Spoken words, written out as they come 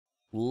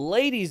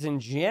Ladies and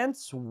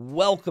gents,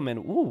 welcome and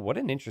ooh, what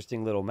an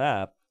interesting little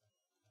map.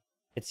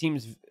 It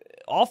seems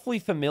awfully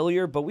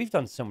familiar, but we've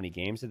done so many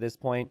games at this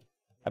point.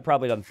 I've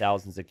probably done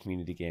thousands of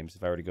community games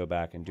if I were to go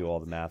back and do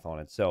all the math on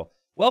it. So,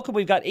 welcome.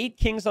 We've got 8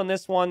 kings on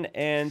this one,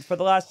 and for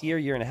the last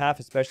year and a half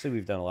especially,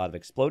 we've done a lot of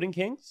exploding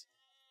kings.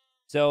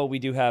 So, we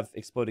do have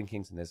exploding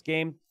kings in this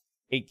game.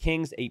 8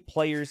 kings, 8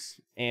 players,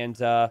 and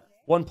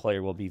 1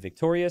 player will be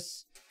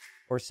victorious,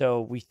 or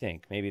so we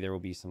think. Maybe there will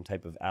be some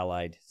type of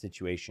allied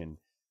situation.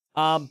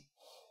 In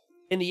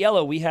the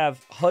yellow, we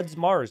have Hud's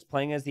Mars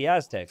playing as the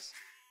Aztecs.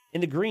 In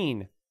the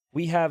green,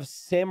 we have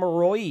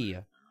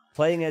Samurai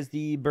playing as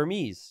the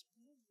Burmese.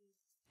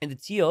 In the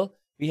teal,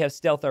 we have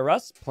Stealth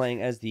Arus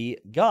playing as the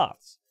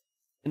Goths.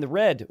 In the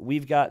red,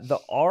 we've got the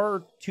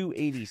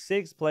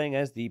R286 playing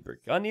as the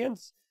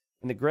Burgundians.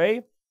 In the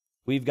gray,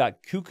 we've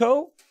got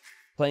Cuco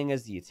playing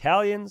as the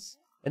Italians.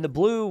 In the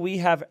blue, we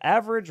have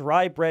Average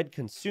Rye Bread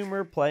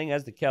Consumer playing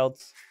as the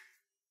Celts.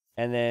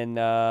 And then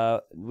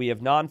we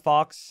have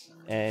Non-Fox,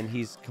 and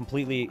he's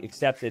completely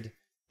accepted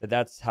that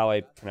that's how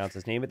I pronounce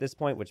his name at this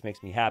point, which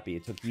makes me happy.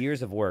 It took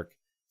years of work.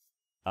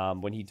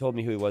 When he told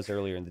me who he was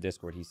earlier in the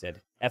Discord, he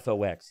said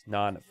FOX,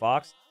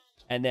 Non-Fox.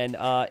 And then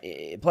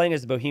playing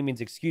as the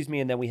Bohemians, excuse me,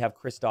 and then we have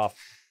Christoph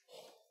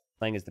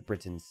playing as the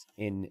Britons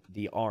in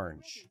the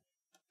orange.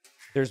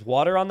 There's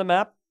water on the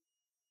map,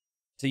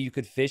 so you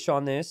could fish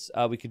on this.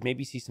 We could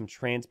maybe see some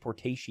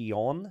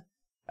transportation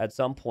at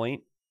some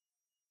point.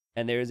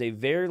 And there's a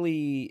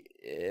very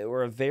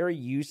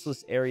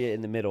useless area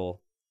in the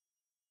middle.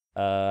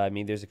 I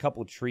mean, there's a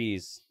couple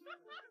trees,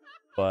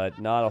 but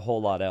not a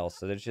whole lot else.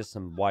 So there's just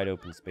some wide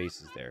open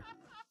spaces there.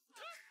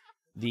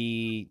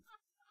 The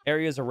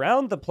areas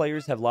around the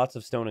players have lots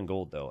of stone and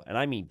gold, though. And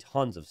I mean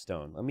tons of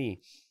stone. Let me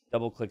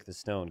double-click the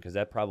stone, because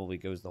that probably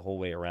goes the whole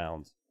way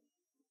around.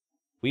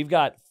 We've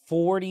got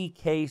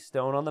 40k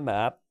stone on the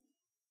map.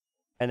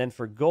 And then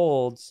for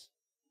golds,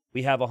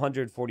 we have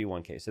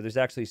 141k. So there's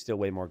actually still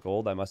way more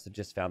gold. I must have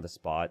just found the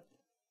spot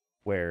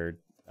where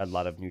a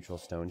lot of neutral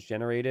stones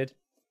generated.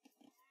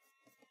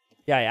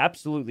 Yeah, I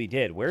absolutely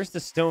did. Where's the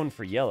stone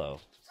for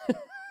yellow?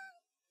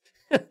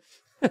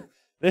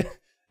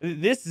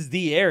 This is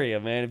the area,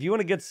 man. If you want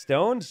to get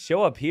stoned,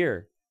 show up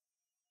here.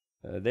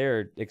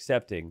 They're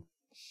accepting.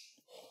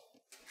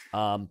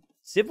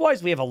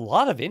 Civ-wise, we have a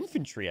lot of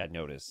infantry, I'd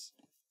notice.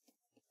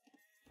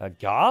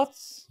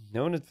 Goths,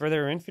 known for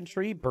their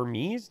infantry.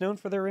 Burmese, known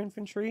for their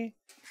infantry.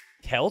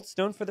 Celts,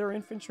 known for their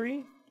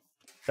infantry.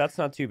 That's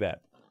not too bad.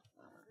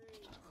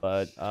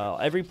 But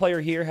every player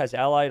here has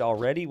allied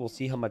already. We'll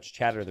see how much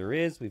chatter there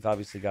is. We've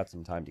obviously got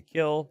some time to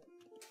kill.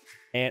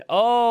 And,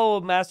 oh,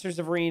 Masters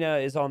of Arena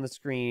is on the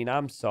screen.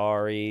 I'm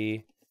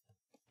sorry.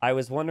 I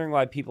was wondering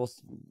why people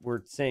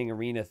were saying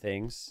arena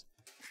things.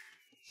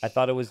 I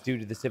thought it was due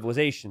to the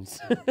civilizations.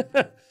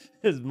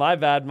 My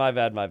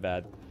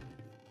bad.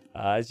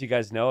 As you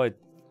guys know,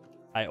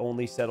 I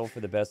only settle for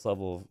the best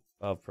level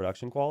of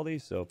production quality,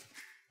 so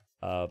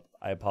I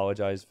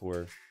apologize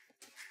for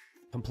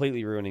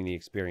completely ruining the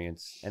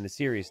experience and the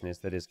seriousness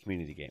that is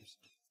community games.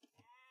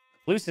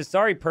 Blue says,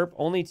 sorry, Perp,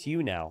 only to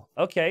you now.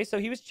 Okay, so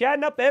he was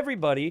chatting up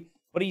everybody,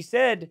 but he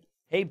said,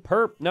 hey,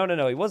 Perp.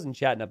 No, he wasn't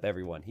chatting up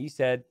everyone. He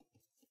said,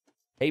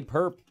 hey,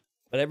 Perp,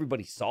 but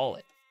everybody saw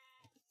it.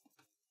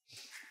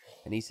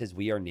 And he says,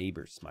 we are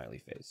neighbors, smiley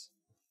face.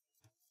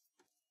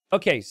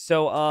 Okay,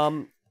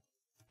 so,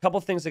 couple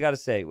things I got to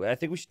say. I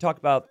think we should talk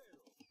about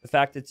the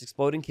fact that it's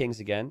exploding kings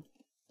again.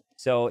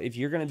 So if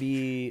you're going to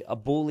be a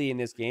bully in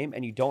this game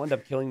and you don't end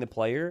up killing the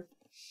player,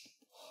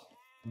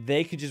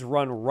 they could just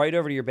run right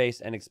over to your base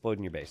and explode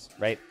in your base,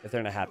 right? If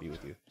they're not happy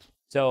with you.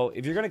 So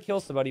if you're going to kill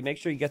somebody, make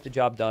sure you get the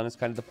job done. It's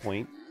kind of the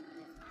point.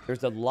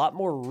 There's a lot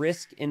more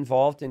risk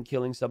involved in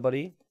killing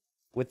somebody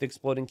with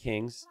exploding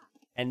kings.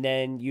 And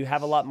then you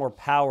have a lot more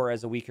power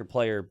as a weaker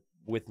player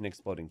with an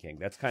exploding king.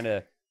 That's kind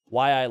of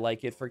why I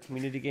like it for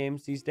community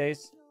games these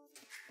days.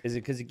 Is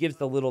it because it gives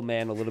the little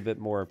man a little bit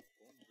more,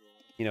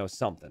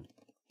 something.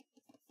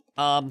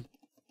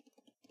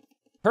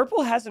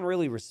 Purple hasn't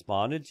really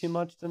responded too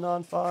much to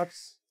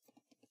Non-Fox.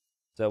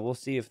 So we'll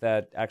see if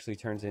that actually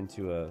turns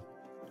into a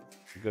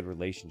good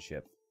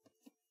relationship.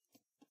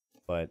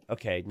 But,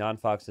 okay,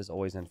 Non-Fox is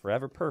always and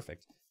forever.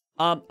 Perfect.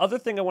 Other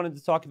thing I wanted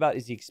to talk about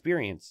is the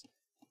experience.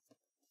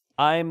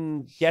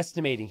 I'm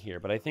guesstimating here,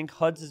 but I think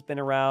HUDs has been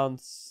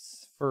around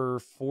for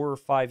 4 or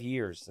 5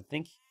 years. I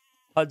think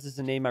HUDs is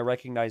a name I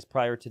recognized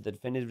prior to the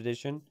Definitive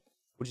Edition,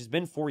 which has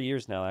been 4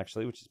 years now,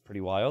 actually, which is pretty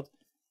wild.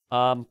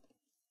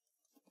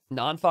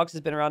 Non-Fox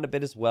has been around a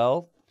bit as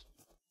well.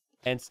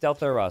 And Stealth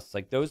Arus.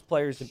 Like, those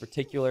players in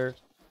particular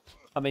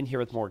come in here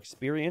with more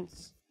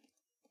experience.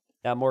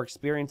 Now, more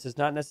experience does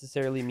not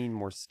necessarily mean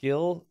more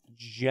skill.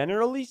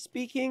 Generally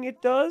speaking,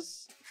 it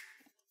does.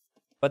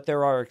 But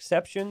there are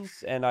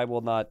exceptions, and I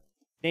will not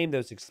name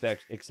those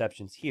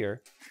exceptions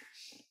here.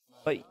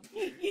 But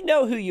you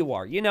know who you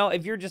are.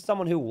 If you're just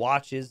someone who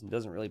watches and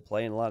doesn't really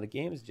play in a lot of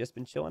games, just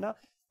been chilling out,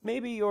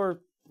 maybe your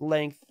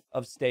length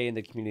of stay in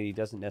the community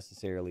doesn't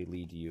necessarily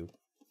lead to you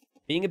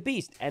being a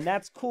beast. And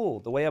that's cool.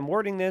 The way I'm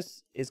wording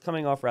this is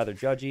coming off rather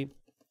judgy.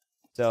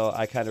 So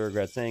I kind of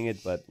regret saying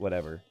it, but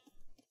whatever.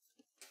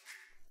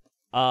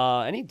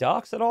 Any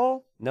docks at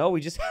all? No,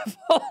 we just have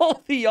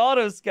all the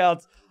auto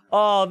scouts.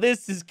 Oh,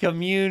 this is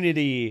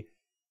community.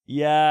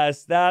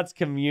 Yes, that's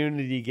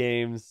community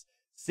games.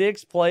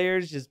 6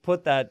 players just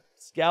put that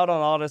scout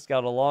on auto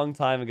scout a long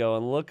time ago,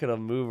 and look at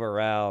them move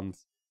around.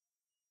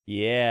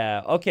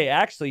 Yeah. Okay,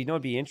 actually, you know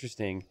what'd be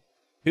interesting?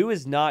 Who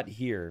is not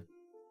here?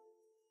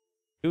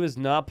 Who is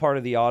not part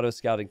of the auto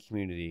scouting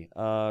community?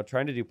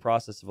 Trying to do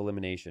process of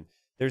elimination.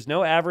 There's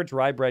no average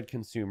rye bread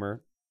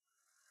consumer,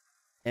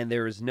 and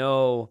there is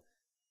no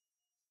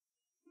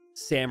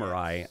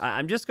samurai.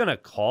 I'm just gonna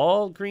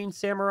call green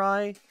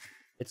samurai.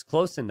 It's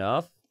close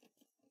enough.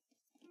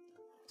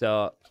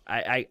 So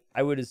I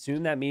would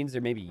assume that means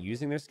they're maybe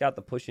using their scout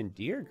to push in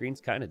deer.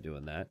 Green's kind of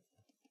doing that.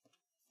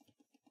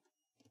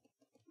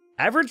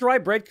 Average rye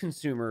bread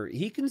consumer.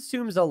 He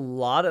consumes a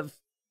lot of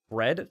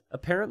bread,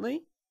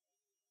 apparently.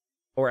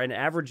 Or an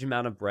average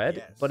amount of bread,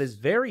 yes, but is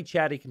very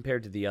chatty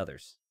compared to the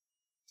others.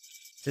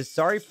 Says,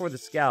 sorry for the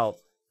scout.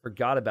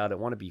 Forgot about it.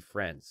 Want to be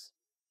friends.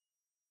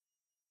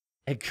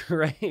 And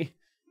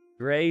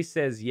Gray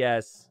says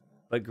yes,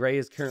 but Gray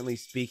is currently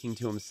speaking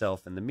to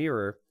himself in the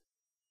mirror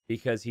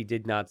because he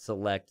did not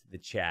select the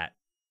chat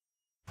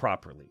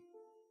properly.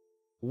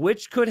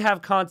 Which could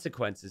have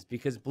consequences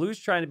because Blue's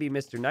trying to be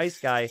Mr. Nice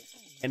Guy,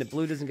 and if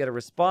Blue doesn't get a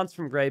response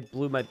from Gray,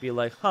 Blue might be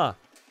like, huh,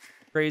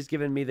 Gray's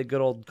giving me the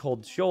good old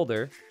cold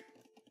shoulder.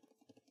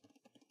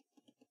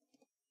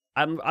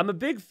 I'm a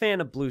big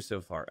fan of Blue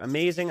so far.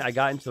 Amazing. I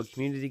got into a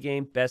community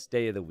game. Best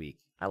day of the week.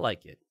 I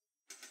like it.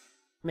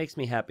 Makes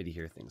me happy to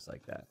hear things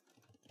like that.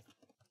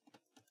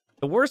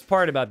 The worst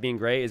part about being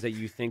Gray is that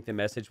you think the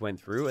message went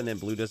through and then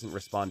Blue doesn't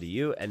respond to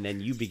you, and then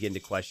you begin to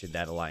question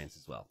that alliance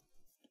as well.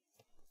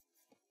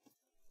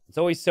 It's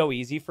always so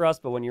easy for us,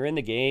 but when you're in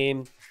the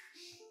game,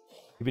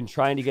 you've been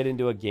trying to get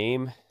into a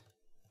game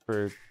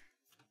for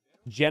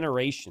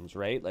generations,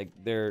 right? Like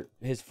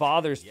his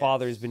father's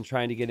father's been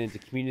trying to get into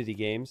community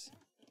games.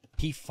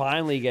 He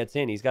finally gets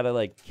in. He's got to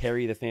like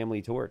carry the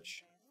family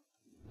torch.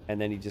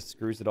 And then he just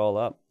screws it all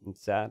up.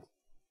 It's sad.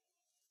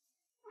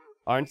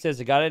 Arn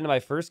says, I got into my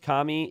first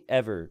commie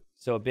ever,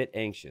 so a bit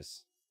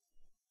anxious.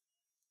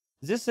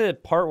 Is this a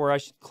part where I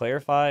should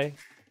clarify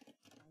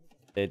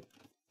that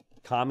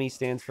commie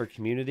stands for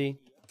community?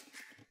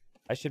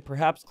 I should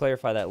perhaps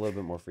clarify that a little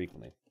bit more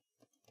frequently.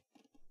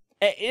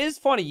 It is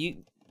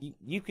funny.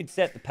 You could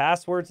set the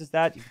passwords as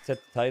that. You could set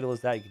the title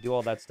as that. You could do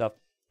all that stuff.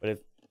 But if,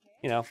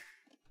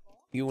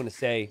 you want to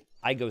say,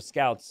 I go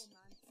Scouts,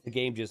 the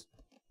game just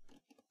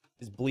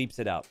bleeps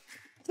it out.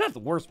 It's not the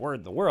worst word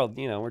in the world.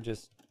 We're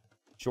just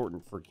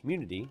shortened for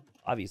community.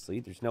 Obviously,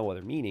 there's no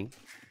other meaning.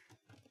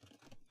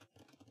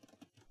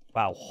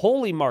 Wow,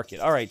 holy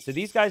market. All right, so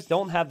these guys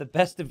don't have the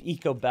best of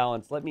eco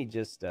balance. Let me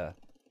just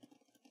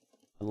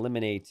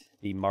eliminate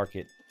the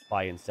market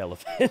buy and sell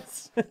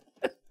events.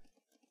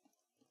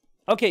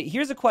 Okay,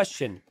 here's a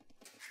question.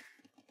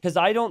 Because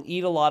I don't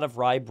eat a lot of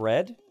rye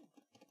bread.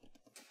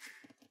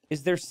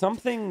 Is there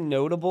something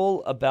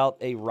notable about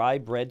a rye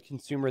bread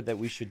consumer that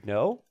we should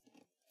know?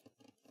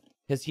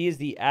 Because he is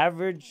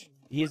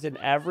an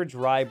average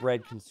rye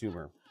bread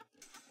consumer.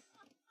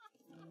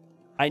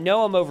 I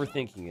know I'm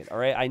overthinking it, all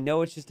right? I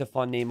know it's just a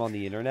fun name on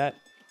the internet,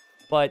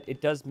 but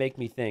it does make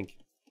me think.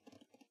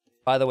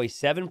 By the way,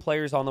 7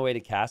 players on the way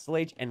to Castle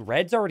Age, and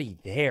Red's already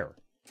there.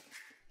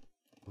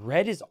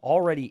 Red is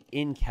already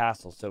in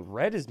Castle, so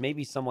Red is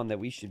maybe someone that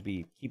we should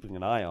be keeping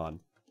an eye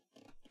on.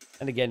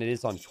 And again, it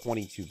is on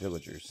 22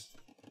 villagers.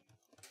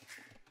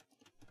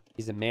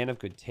 He's a man of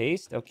good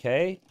taste.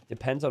 Okay.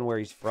 Depends on where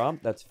he's from.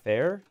 That's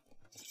fair.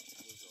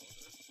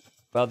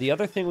 Well, the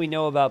other thing we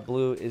know about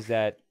Blue is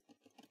that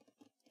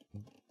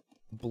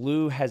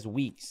Blue has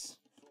weeks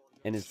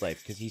in his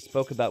life because he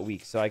spoke about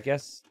weeks. So I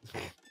guess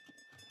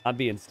I'm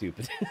being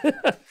stupid.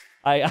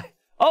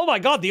 Oh my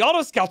God, the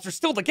auto scouts are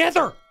still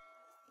together.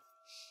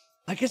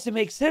 I guess it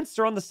makes sense.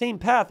 They're on the same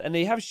path and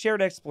they have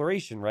shared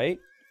exploration, right?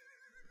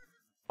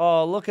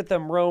 Oh, look at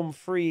them roam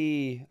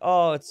free.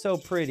 Oh, it's so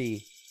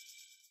pretty.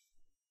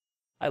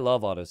 I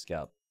love auto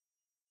scout.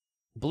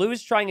 Blue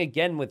is trying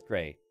again with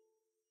Gray.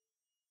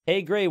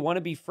 Hey, Gray, want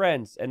to be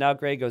friends? And now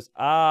Gray goes,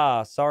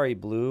 ah, sorry,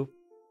 Blue.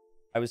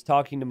 I was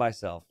talking to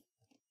myself.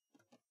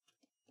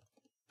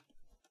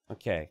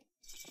 Okay.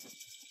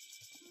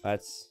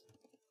 It's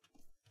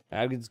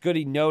good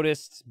he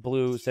noticed.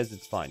 Blue says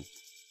it's fine.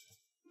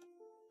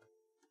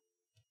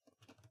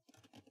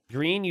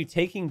 Green, you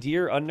taking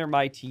deer under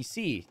my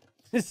TC.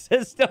 It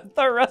says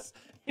Stealth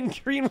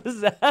and Green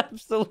was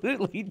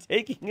absolutely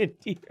taking a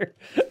deer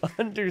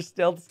under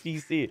Stealth's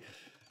TC.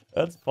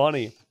 That's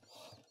funny.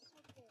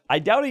 I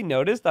doubt he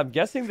noticed. I'm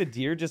guessing the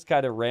deer just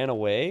kind of ran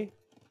away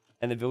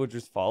and the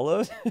villagers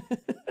followed.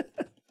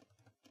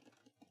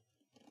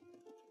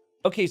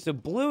 Okay, so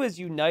Blue is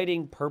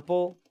uniting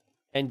Purple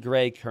and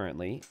Gray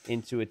currently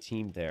into a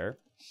team there.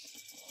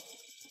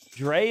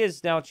 Gray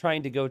is now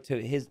trying to go to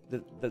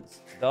the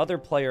other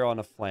player on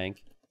a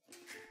flank.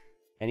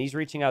 And he's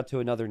reaching out to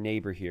another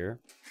neighbor here.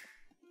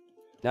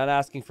 Not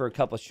asking for a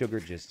cup of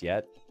sugar just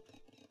yet.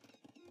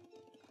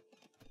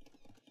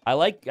 I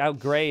like how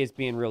Gray is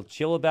being real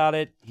chill about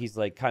it. He's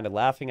like kind of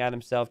laughing at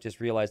himself. Just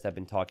realized I've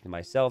been talking to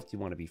myself. Do you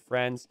want to be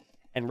friends?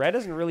 And Red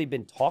hasn't really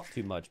been talked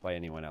to much by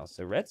anyone else.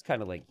 So Red's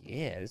kind of like,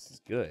 yeah, this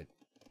is good.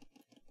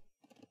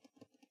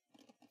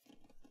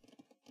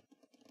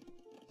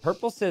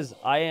 Purple says,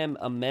 I am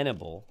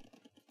amenable.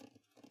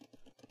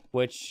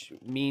 Which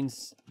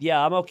means,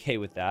 yeah, I'm okay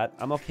with that.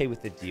 I'm okay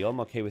with the deal. I'm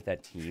okay with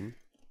that team.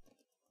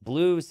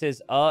 Blue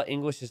says,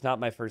 English is not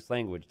my first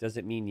language. Does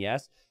it mean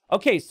yes?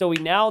 Okay, so we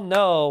now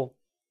know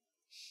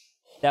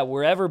that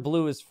wherever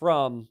Blue is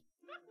from,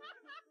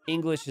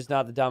 English is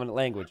not the dominant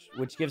language,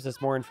 which gives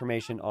us more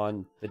information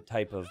on the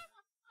type of,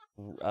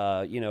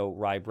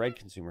 rye bread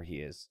consumer he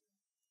is.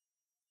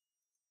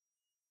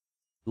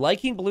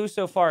 Liking Blue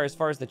so far as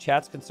the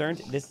chat's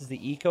concerned. This is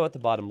the eco at the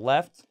bottom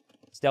left.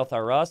 Stealth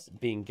are us,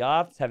 being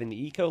goths, having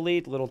the eco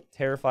lead. A little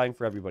terrifying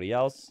for everybody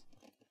else.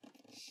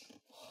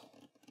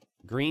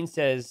 Green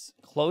says,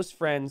 close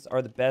friends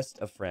are the best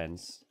of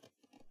friends.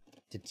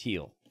 To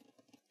Teal.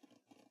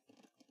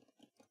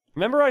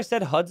 Remember I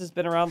said HUDs has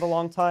been around a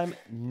long time?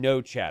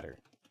 No chatter.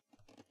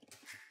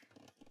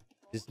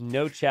 Just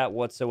no chat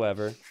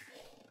whatsoever.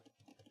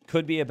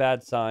 Could be a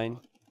bad sign.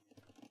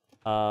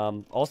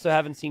 Also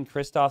haven't seen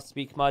Kristoff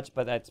speak much,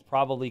 but that's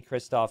probably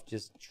Kristoff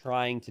just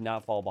trying to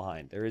not fall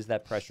behind. There is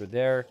that pressure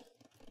there.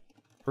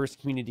 First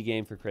community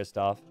game for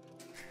Kristoff.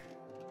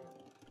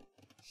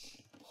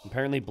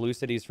 Apparently Blue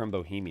said he's from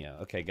Bohemia.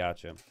 Okay,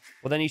 gotcha.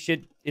 Well, then he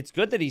should... It's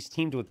good that he's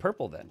teamed with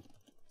Purple then.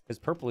 Because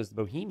Purple is the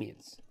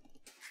Bohemians.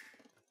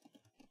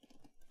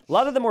 A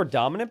lot of the more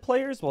dominant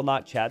players will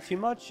not chat too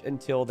much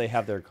until they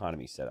have their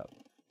economy set up.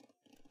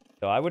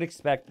 So I would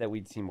expect that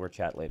we'd see more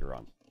chat later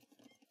on.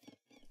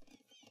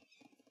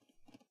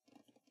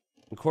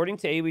 According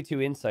to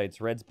AW2 Insights,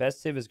 Red's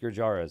best civ is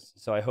Gurjara's,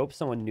 so I hope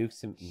someone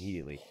nukes him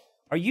immediately.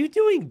 Are you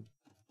doing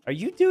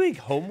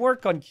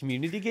homework on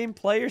community game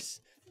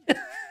players?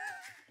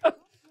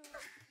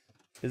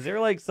 Is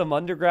there like some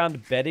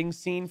underground betting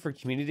scene for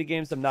community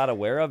games I'm not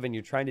aware of and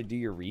you're trying to do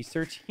your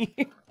research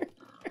here?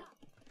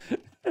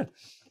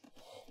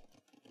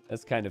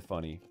 That's kind of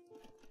funny.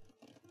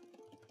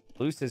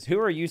 Blue says, who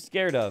are you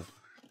scared of?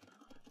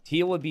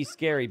 Teal would be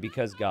scary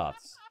because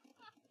goths.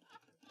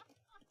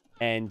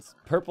 And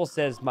Purple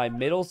says, my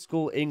middle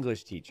school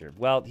English teacher.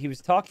 Well, he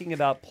was talking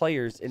about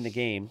players in the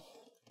game.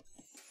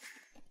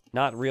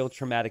 Not real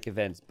traumatic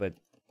events, but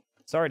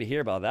sorry to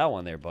hear about that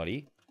one there,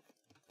 buddy.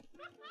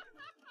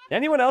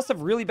 Anyone else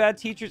have really bad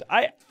teachers?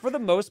 I, for the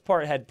most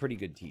part, had pretty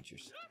good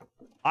teachers.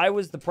 I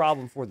was the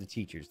problem for the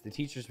teachers. The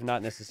teachers were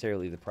not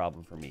necessarily the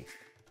problem for me.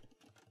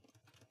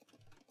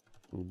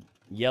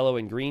 Yellow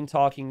and green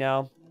talking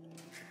now.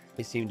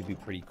 They seem to be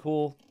pretty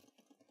cool.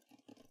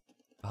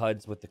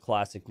 HUD's with the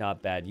classic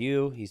not bad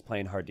you. He's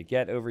playing hard to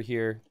get over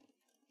here.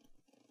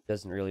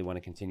 Doesn't really want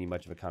to continue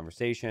much of a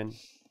conversation.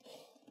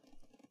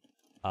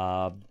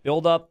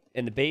 Build up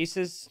in the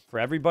bases for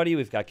everybody.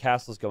 We've got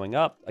castles going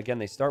up. Again,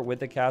 they start with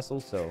the castle,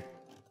 so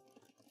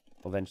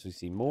we'll eventually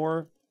see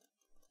more.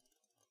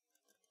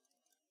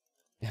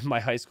 My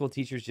high school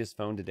teachers just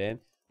phoned it in.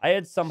 I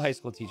had some high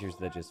school teachers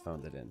that just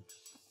phoned it in.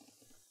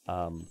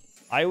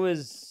 I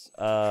was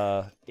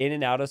in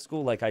and out of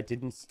school. Like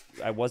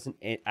I wasn't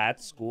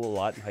at school a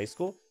lot in high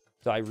school,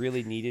 so I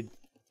really needed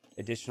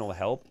additional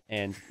help.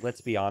 And let's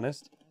be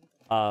honest,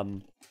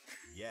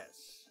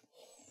 yes.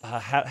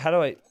 How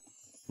do I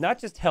not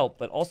just help,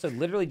 but also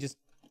literally just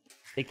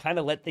they kind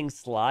of let things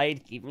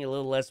slide, gave me a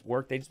little less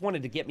work. They just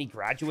wanted to get me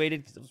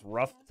graduated because it was a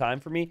rough time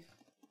for me.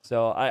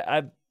 So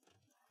I'm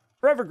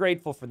forever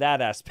grateful for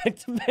that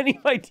aspect of many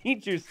of my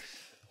teachers.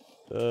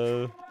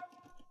 It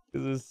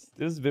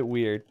was a bit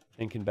weird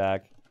thinking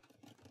back.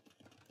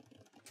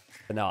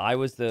 But no, I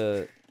was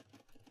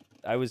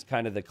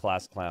kind of the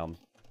class clown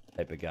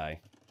type of guy.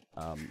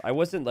 I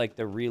wasn't like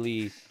the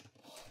really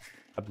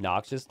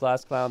obnoxious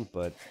class clown,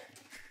 but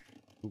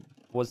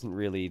wasn't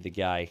really the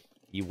guy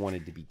you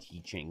wanted to be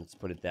teaching. Let's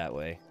put it that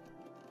way.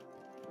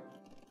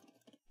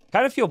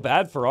 Kind of feel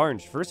bad for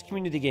Orange. First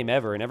community game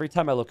ever, and every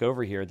time I look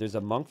over here, there's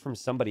a monk from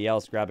somebody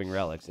else grabbing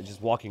relics and just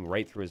walking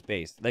right through his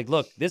base. Like,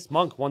 look, this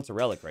monk wants a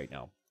relic right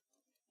now.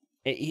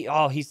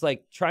 He's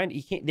like trying.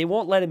 He can't. They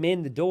won't let him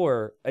in the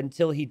door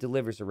until he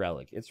delivers a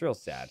relic. It's real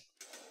sad.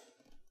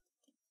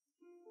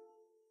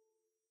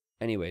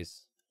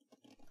 Anyways,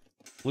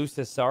 Blue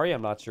says sorry.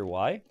 I'm not sure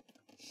why.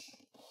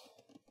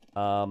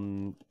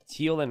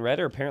 Teal and Red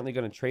are apparently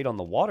going to trade on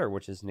the water,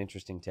 which is an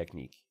interesting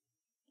technique.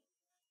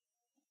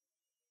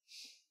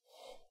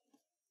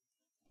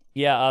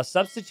 Yeah,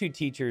 substitute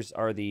teachers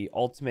are the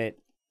ultimate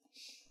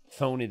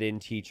phone-it-in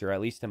teacher, at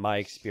least in my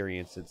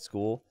experience at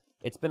school.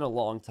 It's been a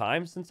long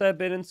time since I've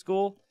been in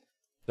school,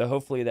 so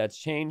hopefully that's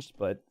changed,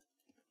 but,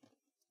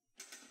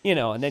 you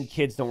know, and then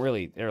kids don't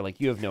really, they're like,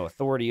 you have no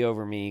authority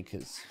over me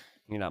because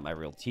you're not my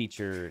real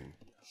teacher, and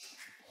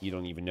you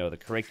don't even know the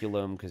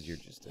curriculum because you're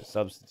just a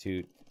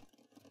substitute.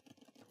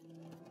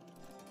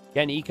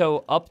 Again,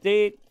 eco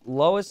update,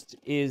 lowest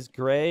is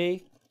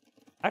gray.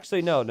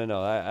 Actually, no.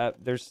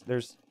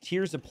 There's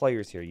tiers of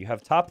players here. You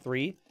have top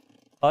 3,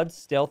 HUD,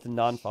 Stealth, and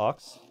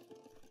Non-Fox.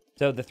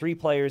 So the 3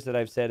 players that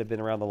I've said have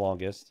been around the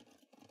longest.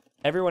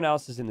 Everyone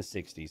else is in the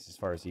 60s as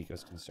far as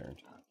Eco's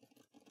concerned.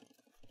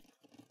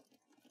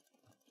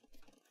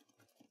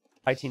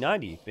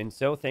 IT90, been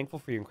so thankful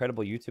for your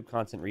incredible YouTube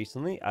content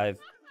recently. I've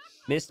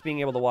missed being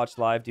able to watch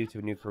live due to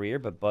a new career,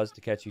 but buzzed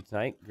to catch you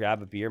tonight.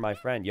 Grab a beer, my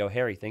friend. Yo,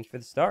 Harry, thank you for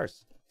the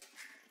stars.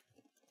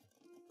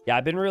 Yeah,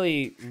 I've been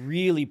really,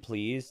 really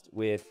pleased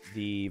with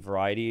the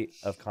variety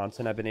of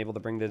content I've been able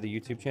to bring to the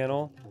YouTube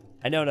channel.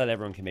 I know not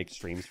everyone can make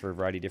streams for a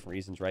variety of different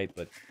reasons, right?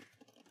 But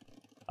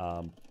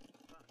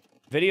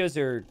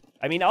videos are...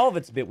 I mean, all of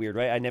it's a bit weird,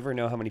 right? I never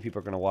know how many people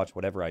are going to watch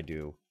whatever I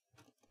do.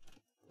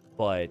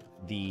 But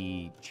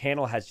the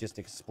channel has just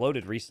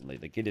exploded recently.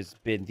 Like, it has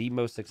been the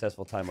most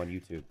successful time on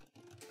YouTube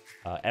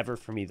ever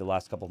for me the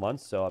last couple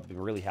months. So I've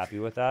been really happy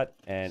with that.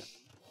 And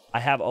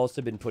I have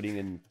also been putting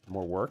in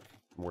more work,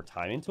 more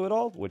time into it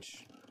all,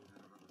 which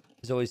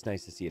is always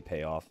nice to see it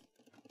pay off.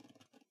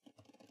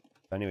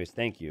 Anyways,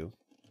 thank you.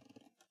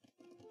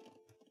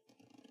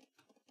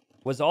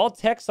 Was all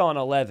techs on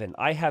 11?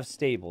 I have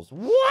stables.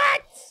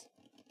 What?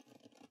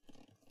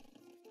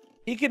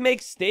 He could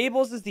make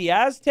stables as the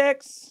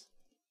Aztecs?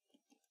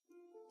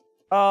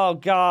 Oh,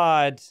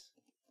 God.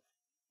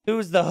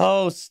 Who's the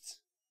host?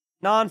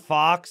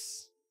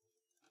 Non-Fox.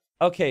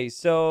 Okay,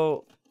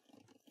 so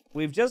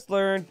we've just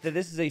learned that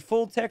this is a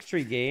full tech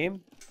tree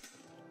game.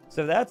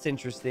 So that's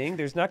interesting.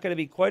 There's not going to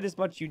be quite as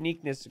much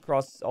uniqueness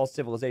across all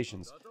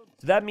civilizations.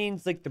 So that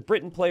means, like, the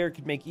Briton player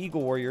could make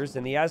Eagle Warriors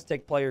and the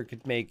Aztec player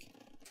could make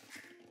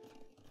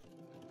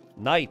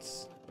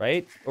Knights,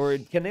 right? Or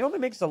can they only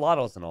make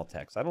Zalados in all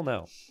techs? I don't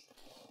know.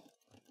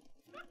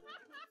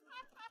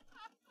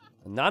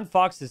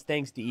 Non-Fox is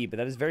thanks to E, but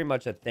that is very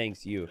much a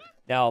thanks you.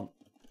 Now,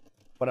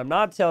 what I'm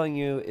not telling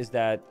you is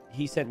that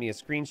he sent me a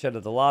screenshot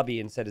of the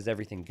lobby and said, is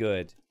everything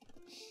good?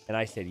 And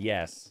I said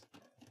yes.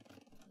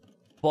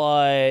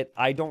 But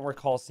I don't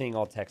recall seeing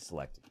all text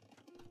selected.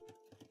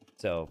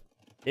 So,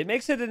 it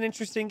makes it an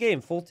interesting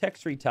game. Full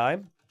text tree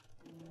time.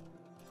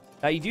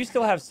 Now, you do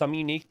still have some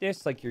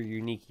uniqueness, like your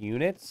unique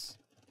units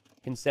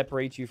can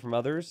separate you from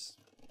others.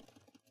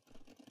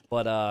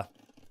 But,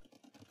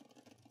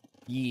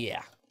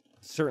 yeah.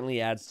 Certainly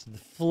adds to the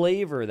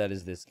flavor that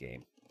is this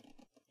game.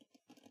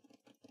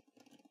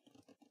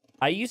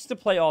 I used to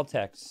play all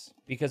techs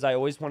because I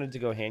always wanted to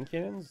go hand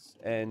cannons,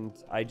 and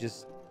I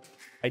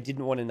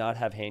didn't want to not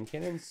have hand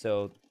cannons.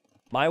 So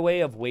my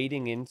way of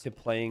wading into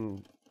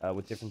playing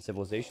with different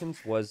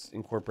civilizations was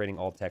incorporating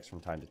all techs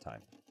from time to time.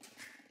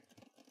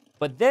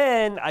 But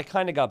then I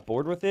kind of got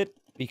bored with it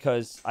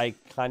because I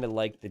kind of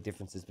liked the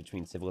differences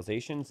between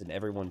civilizations, and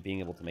everyone being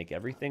able to make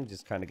everything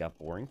just kind of got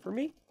boring for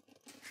me.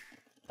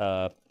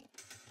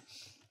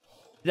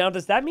 Now,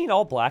 does that mean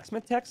all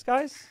blacksmith techs,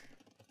 guys?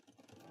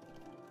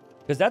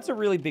 Because that's a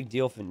really big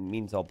deal if it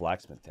means all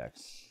blacksmith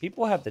techs.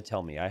 People have to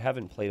tell me. I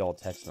haven't played all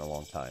techs in a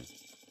long time.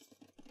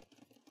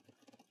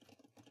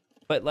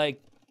 But,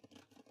 like,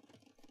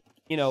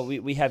 you know,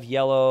 we have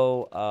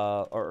yellow,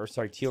 or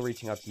sorry, teal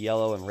reaching out to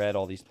yellow and red,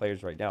 all these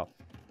players right now.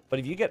 But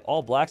if you get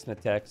all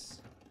blacksmith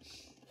techs,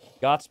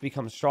 Goths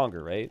become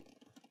stronger, right?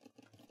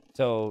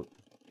 So,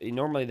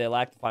 normally they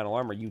lack the final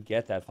armor. You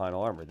get that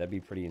final armor. That'd be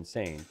pretty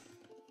insane.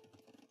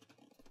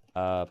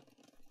 I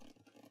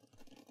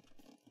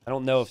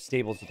don't know if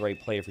Stable's the right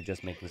play for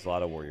just making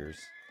Zalado Warriors.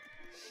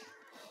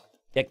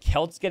 Yeah,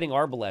 Celts getting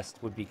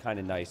Arbalest would be kind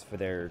of nice for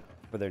their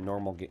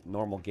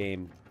normal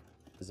game,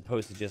 as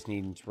opposed to just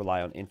needing to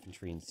rely on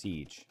infantry and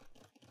siege.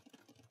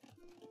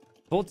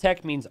 Full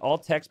tech means all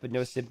techs, but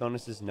no civ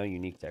bonuses and no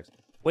unique techs.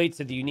 Wait,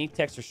 so the unique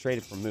techs are straight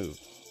up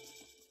removed.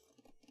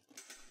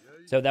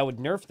 So that would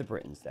nerf the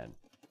Britons then.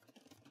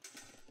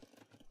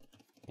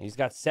 And he's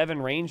got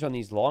 7 range on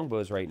these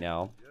longbows right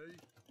now.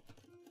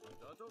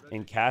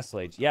 In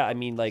Castle Age. Yeah, I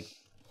mean, like...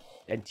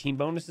 And team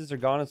bonuses are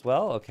gone as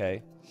well?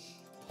 Okay.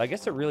 I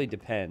guess it really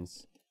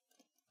depends.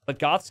 But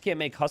Goths can't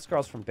make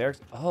Huskarls from barracks.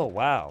 Oh,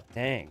 wow.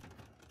 Dang.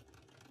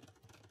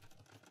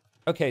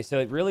 Okay, so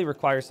it really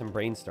requires some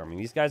brainstorming.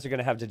 These guys are going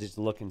to have to just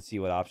look and see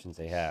what options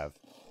they have.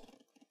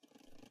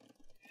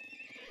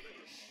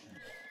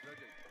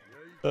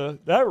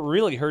 That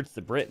really hurts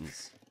the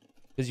Britons.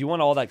 Because you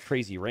want all that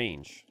crazy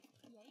range.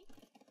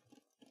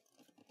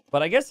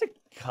 But I guess it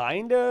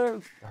kind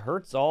of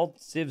hurts all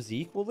civs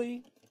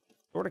equally.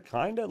 Sort of,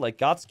 kind of. Like,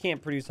 Goths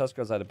can't produce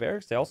Huskarls out of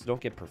barracks. They also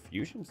don't get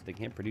perfusion, so they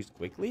can't produce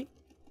quickly.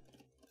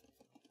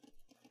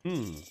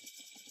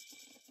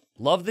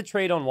 Love the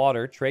trade on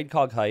water. Trade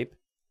cog hype.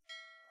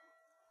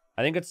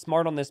 I think it's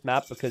smart on this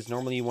map because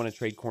normally you want to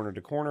trade corner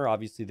to corner.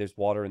 Obviously, there's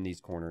water in these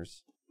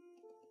corners.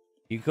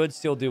 You could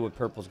still do what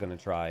purple's going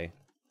to try.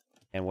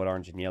 And what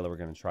orange and yellow are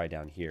going to try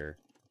down here.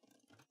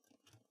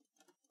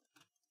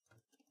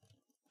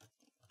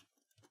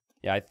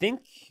 Yeah, I think...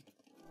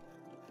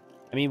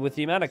 I mean, with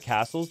the amount of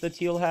castles that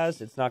teal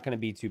has, it's not going to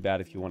be too bad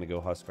if you want to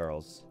go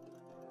Huskarls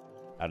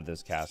out of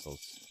those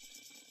castles.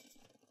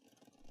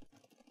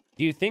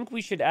 Do you think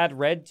we should add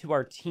red to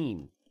our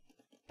team?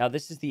 Now,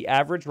 this is the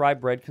average rye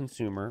bread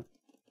consumer.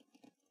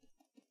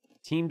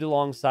 Teamed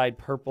alongside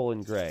purple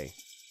and gray.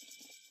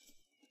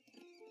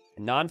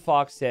 And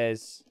Non-Fox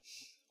says,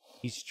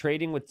 He's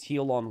trading with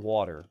teal on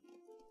water.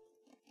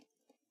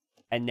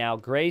 And now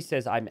gray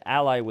says, I'm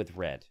ally with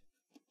red.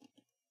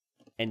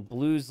 And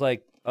blue's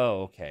like,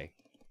 oh, okay.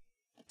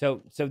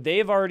 So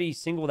they've already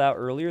singled out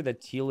earlier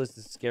that teal is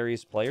the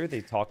scariest player.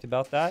 They talked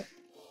about that.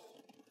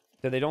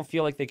 So they don't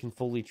feel like they can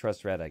fully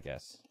trust red, I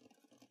guess.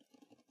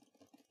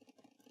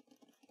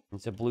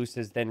 And so blue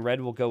says, then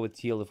red will go with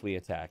teal if we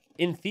attack.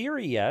 In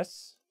theory,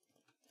 yes.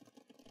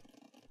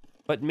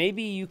 But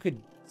maybe you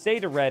could say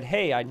to red,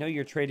 hey, I know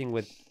you're trading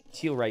with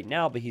teal right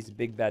now, but he's a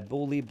big bad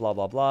bully, blah,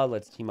 blah, blah.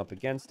 Let's team up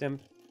against him.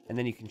 And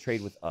then you can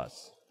trade with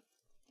us.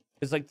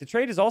 Because, like, the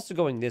trade is also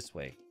going this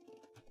way.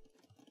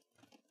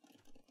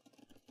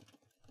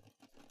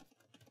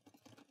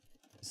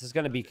 This is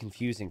going to be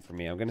confusing for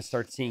me. I'm going to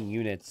start seeing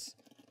units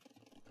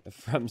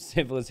from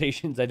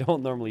civilizations I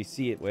don't normally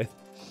see it with.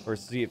 Or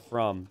see it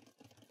from.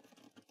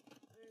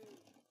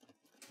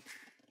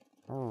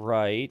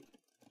 Alright.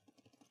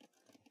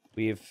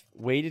 We have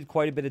waited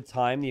quite a bit of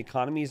time. The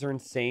economies are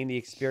insane. The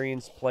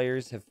experienced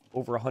players have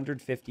over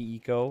 150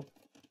 eco.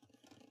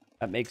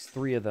 That makes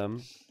 3 of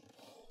them.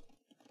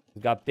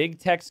 We've got big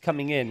techs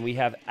coming in. We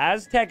have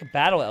Aztec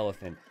battle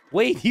elephant.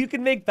 Wait, you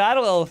can make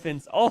battle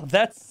elephants. Oh,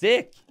 that's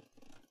sick.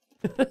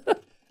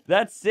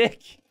 That's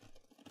sick.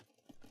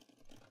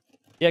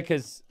 Yeah,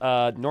 because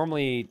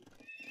normally,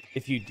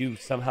 if you do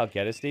somehow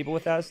get a stable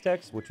with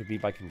Aztecs, which would be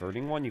by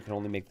converting one, you can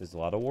only make the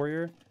Zlata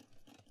warrior.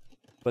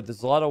 But the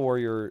Zlata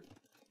warrior,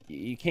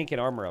 you can't get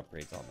armor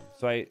upgrades on them.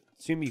 So I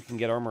assume you can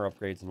get armor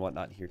upgrades and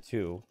whatnot here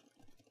too.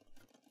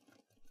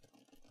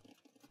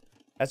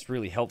 That's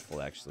really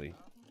helpful, actually.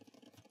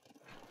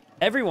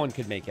 Everyone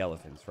could make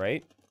elephants,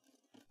 right?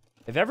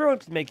 If everyone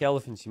could make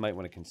elephants, you might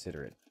want to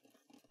consider it.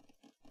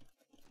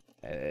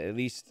 At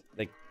least,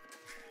 like,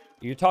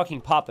 you're talking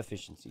pop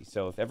efficiency.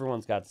 So if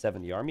everyone's got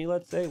 70 army,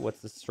 let's say, what's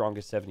the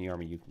strongest 70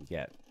 army you can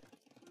get?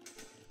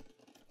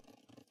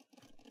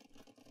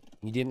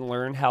 You didn't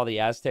learn how the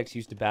Aztecs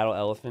used to battle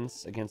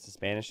elephants against the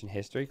Spanish in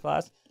history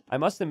class? I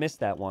must have missed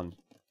that one.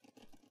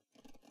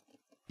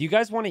 Do you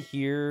guys want to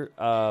hear,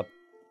 do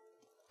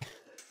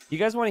you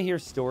guys want to hear a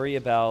story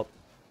about,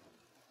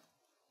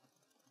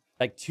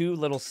 like, 2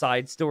 little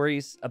side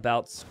stories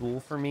about school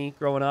for me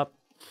growing up?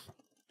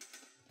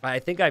 I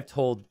think I've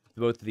told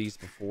both of these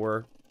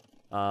before.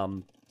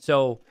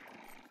 So,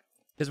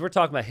 because we're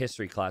talking about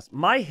history class.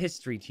 My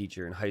history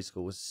teacher in high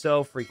school was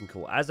so freaking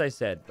cool. As I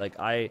said, like,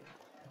 I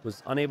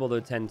was unable to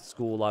attend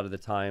school a lot of the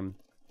time.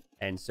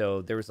 And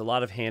so there was a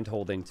lot of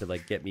hand-holding to,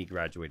 like, get me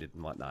graduated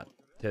and whatnot.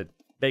 To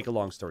make a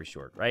long story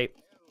short, right?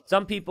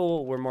 Some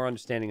people were more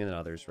understanding than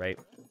others, right?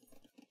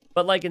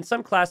 But, like, in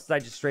some classes, I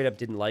just straight up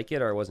didn't like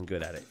it or I wasn't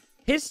good at it.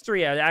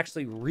 History, I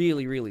actually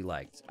really, really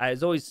liked. I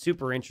was always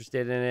super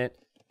interested in it.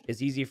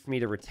 It's easy for me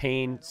to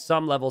retain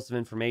some levels of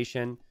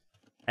information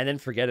and then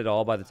forget it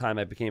all by the time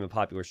I became a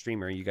popular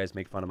streamer. You guys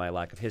make fun of my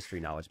lack of history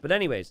knowledge. But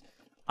anyways,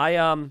 I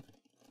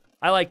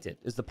liked it,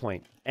 is the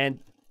point. And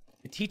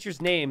the teacher's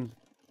name,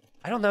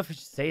 I don't know if I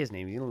should say his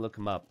name. You can look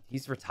him up.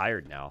 He's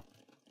retired now.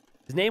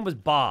 His name was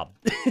Bob.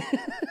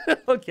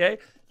 Okay?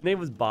 His name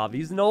was Bob.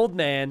 He's an old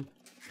man,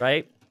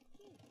 right?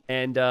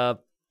 And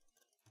so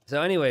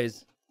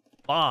anyways,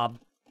 Bob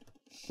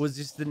was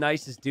just the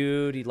nicest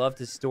dude. He loved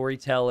his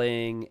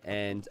storytelling,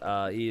 and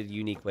he had a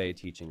unique way of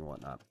teaching and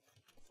whatnot.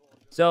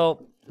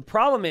 So the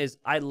problem is,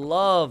 I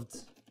loved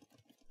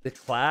the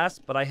class,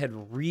 but I had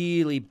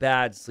really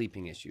bad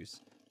sleeping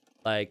issues.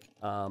 Like,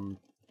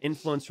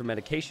 influence from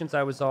medications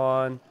I was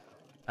on,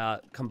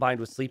 combined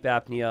with sleep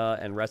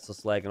apnea and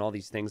restless leg and all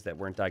these things that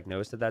weren't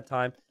diagnosed at that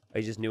time.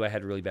 I just knew I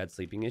had really bad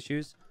sleeping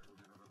issues.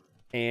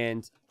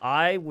 And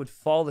I would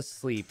fall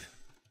asleep.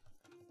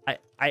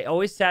 I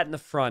always sat in the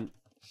front,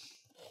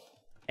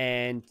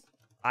 and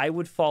I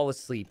would fall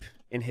asleep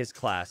in his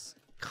class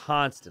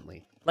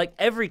constantly. Like,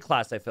 every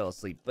class I fell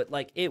asleep, but,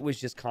 like, it was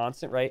just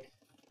constant, right?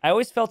 I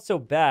always felt so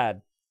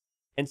bad.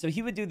 And so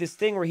he would do this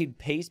thing where he'd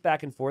pace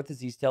back and forth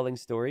as he's telling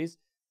stories.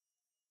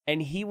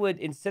 And he would,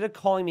 instead of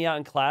calling me out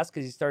in class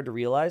because he started to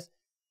realize,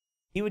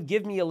 he would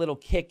give me a little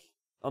kick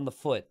on the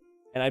foot.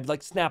 And I'd,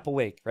 like, snap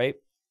awake, right?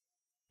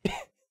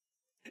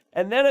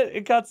 And then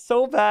it got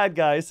so bad,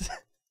 guys.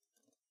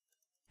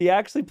 He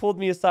actually pulled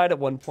me aside at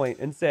one point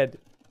and said,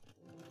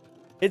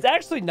 it's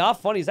actually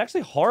not funny. It's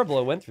actually horrible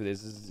I went through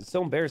this. It's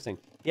so embarrassing.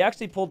 He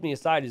actually pulled me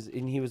aside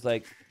and he was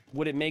like,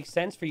 would it make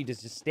sense for you to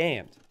just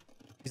stand?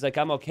 He's like,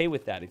 I'm okay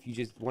with that if you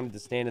just wanted to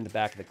stand in the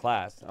back of the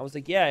class. I was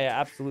like, yeah,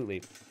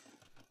 absolutely.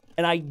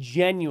 And I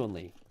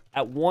genuinely,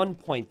 at one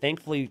point,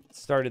 thankfully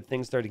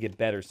things started to get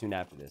better soon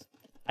after this.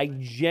 I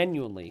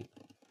genuinely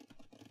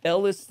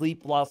fell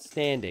asleep while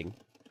standing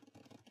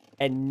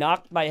and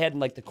knocked my head in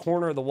like the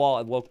corner of the wall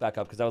and woke back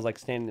up because I was like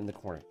standing in the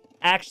corner.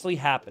 Actually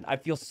happened. I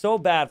feel so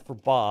bad for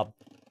Bob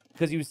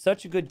because he was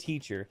such a good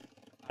teacher.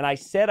 And I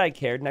said I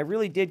cared, and I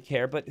really did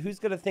care, but who's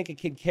going to think a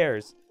kid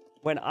cares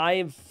when I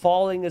am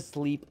falling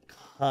asleep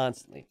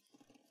constantly?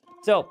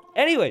 So,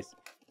 anyways,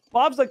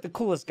 Bob's like the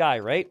coolest guy,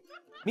 right?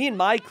 Me and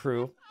my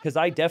crew, because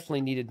I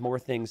definitely needed more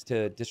things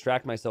to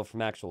distract myself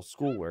from actual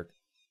schoolwork,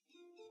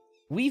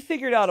 we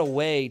figured out a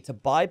way to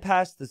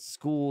bypass the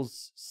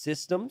school's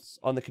systems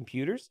on the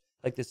computers,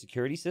 like the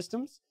security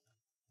systems,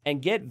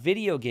 and get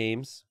video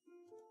games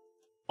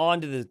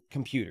onto the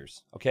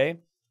computers, okay?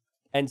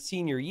 And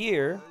senior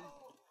year,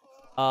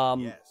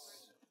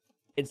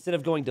 instead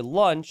of going to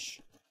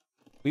lunch,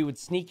 we would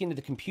sneak into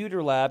the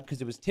computer lab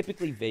because it was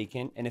typically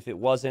vacant, and if it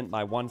wasn't,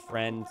 my one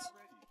friend's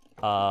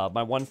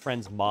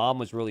mom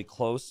was really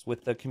close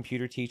with the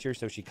computer teacher,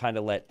 so she kind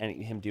of let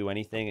him do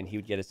anything, and he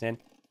would get us in.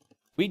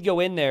 We'd go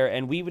in there,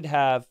 and we would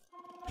have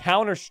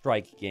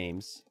Counter-Strike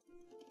games,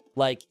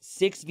 like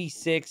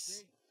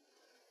 6v6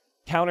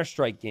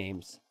 Counter-Strike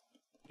games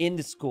in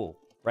the school,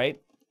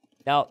 right?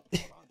 Now,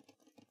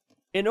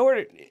 in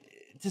order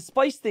to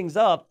spice things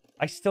up,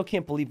 I still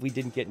can't believe we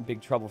didn't get in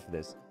big trouble for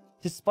this.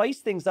 To spice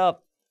things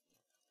up,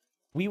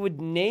 we would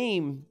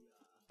name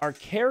our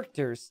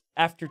characters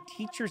after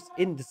teachers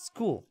in the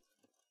school.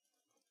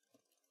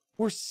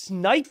 We're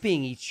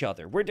sniping each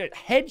other. We're doing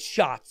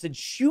headshots and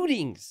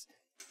shootings.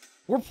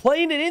 We're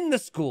playing it in the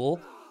school,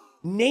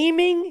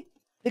 naming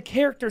the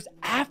characters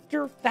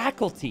after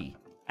faculty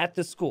at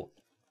the school.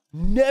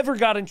 Never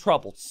got in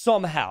trouble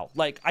somehow.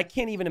 Like, I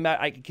can't even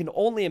imagine. I can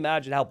only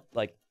imagine how,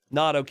 like,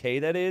 not okay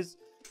that is.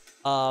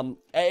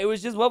 It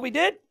was just what we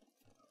did.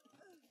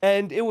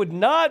 And it would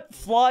not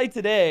fly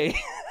today.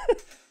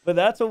 But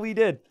that's what we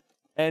did.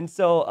 And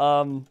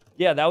so,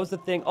 yeah, that was the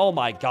thing. Oh,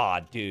 my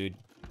God, dude.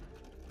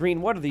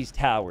 Green, what are these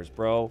towers,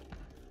 bro?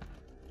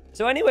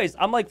 So anyways,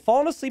 I'm, like,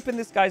 falling asleep in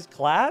this guy's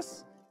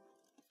class.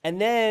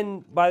 And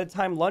then, by the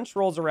time lunch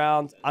rolls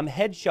around, I'm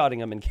headshotting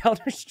him in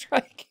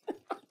Counter-Strike.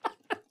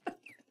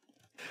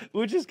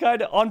 Which is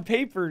kind of, on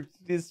paper,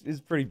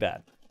 is pretty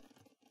bad.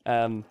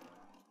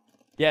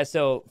 Yeah,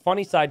 so,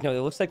 funny side note,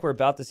 it looks like we're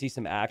about to see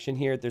some action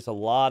here. There's a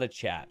lot of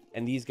chat.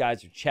 And these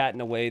guys are chatting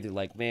away. They're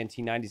like, man,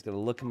 T90's going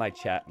to look at my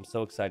chat. I'm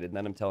so excited. And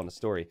then I'm telling a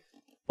story.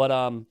 But,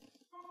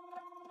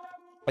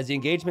 as the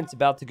engagement's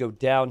about to go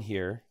down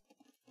here,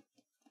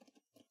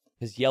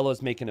 because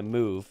Yellow's making a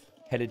move,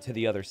 headed to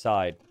the other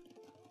side.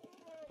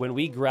 When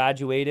we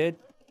graduated,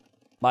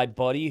 my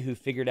buddy who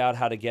figured out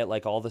how to get,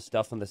 like, all the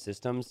stuff on the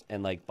systems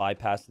and, like,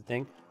 bypass the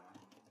thing,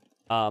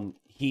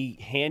 he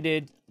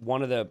handed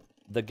one of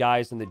the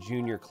guys in the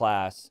junior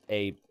class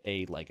a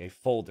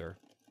folder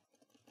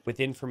with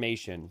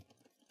information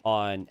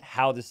on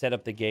how to set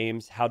up the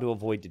games, how to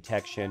avoid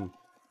detection,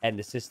 and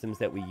the systems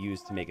that we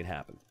use to make it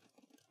happen.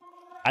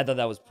 I thought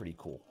that was pretty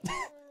cool.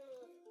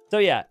 So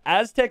yeah,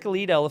 Aztec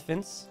Elite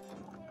Elephants.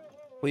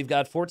 We've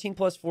got 14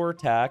 plus 4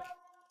 attack.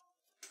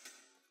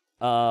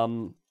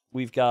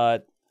 We've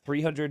got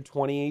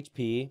 320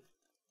 HP.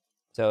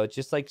 So it's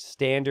just like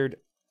standard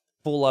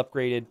full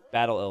upgraded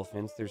battle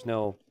elephants. There's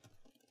no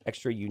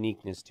extra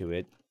uniqueness to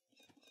it.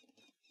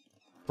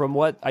 From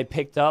what I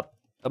picked up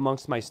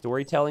amongst my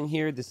storytelling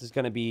here, this is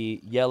going to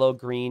be yellow,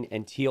 green,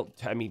 and teal.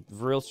 I mean,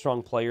 real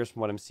strong players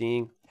from what I'm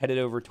seeing. Headed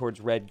over towards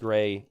red,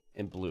 gray,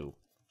 and blue.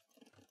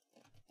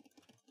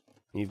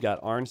 And you've got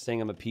orange saying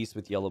I'm a piece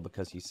with yellow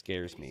because he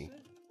scares me.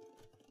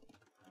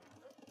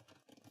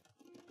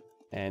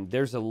 And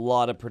there's a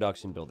lot of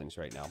production buildings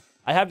right now.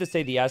 I have to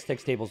say the Aztec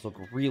stables look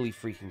really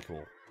freaking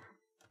cool.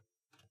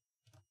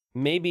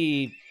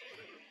 Maybe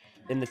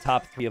in the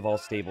top 3 of all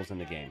stables in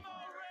the game.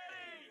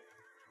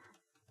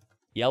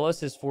 Yellow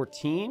says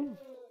 14.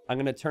 I'm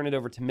going to turn it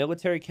over to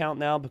military count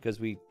now because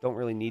we don't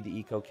really need the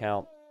eco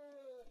count.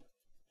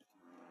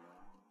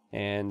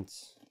 And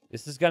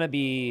this is going to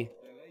be...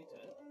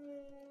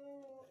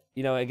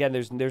 You know, again,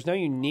 there's no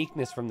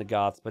uniqueness from the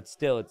Goths, but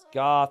still, it's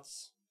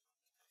Goths.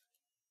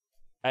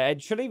 I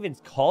shouldn't even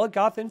call it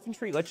Goth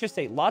infantry. Let's just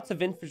say lots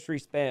of infantry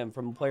spam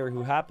from a player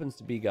who happens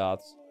to be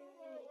Goths.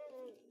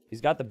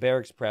 He's got the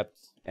barracks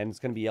prepped, and it's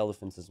going to be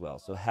elephants as well.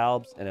 So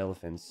halbs and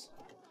elephants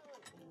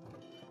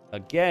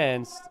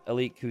against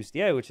Elite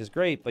Coustier, which is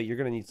great, but you're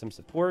going to need some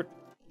support.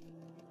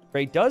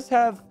 Gray does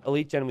have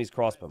Elite Genoese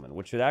crossbowmen,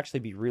 which should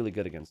actually be really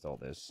good against all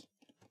this.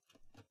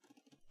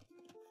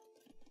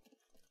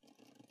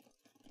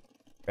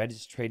 Red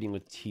is trading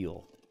with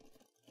Teal.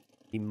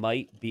 He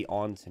might be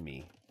on to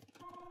me.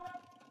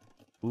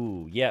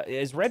 Ooh, yeah.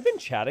 Has Red been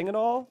chatting at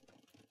all?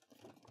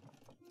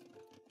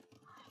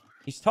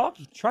 He's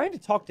trying to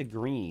talk to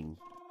Green.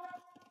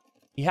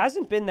 He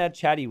hasn't been that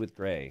chatty with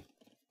Gray.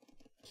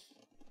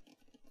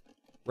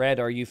 Red,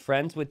 are you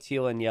friends with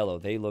Teal and Yellow?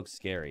 They look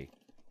scary.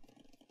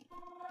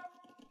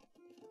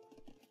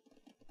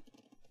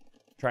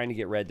 Trying to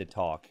get Red to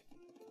talk.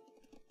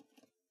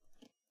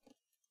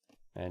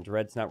 And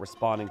Red's not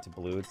responding to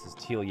Blue. It says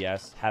Teal,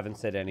 yes. Haven't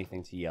said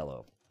anything to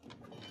Yellow.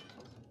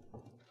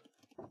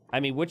 I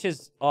mean, which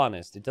is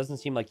honest. It doesn't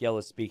seem like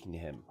Yellow's speaking to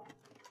him.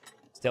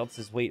 Stealth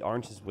says, wait,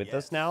 Orange is with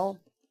us now?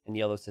 And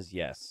Yellow says,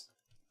 yes.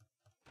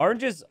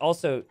 Orange is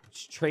also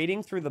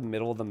trading through the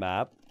middle of the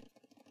map,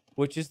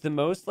 which is the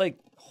most, like,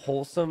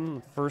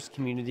 wholesome first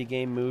community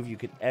game move you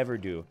could ever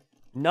do.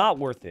 Not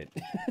worth it.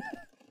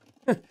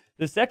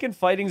 The second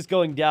fighting's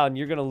going down,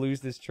 you're going to lose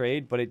this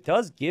trade, but it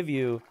does give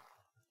you,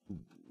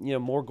 you know,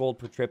 more gold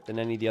per trip than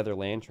any of the other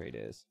land trade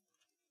is.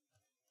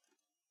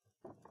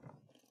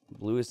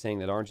 Blue is saying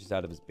that orange is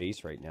out of his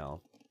base right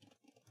now.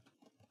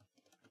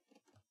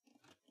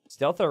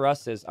 Stealth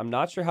Russ says, I'm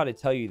not sure how to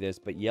tell you this,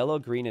 but yellow,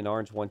 green, and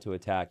orange want to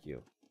attack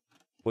you.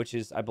 Which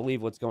is, I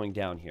believe, what's going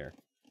down here.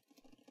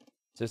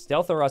 So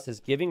Stealth Russ is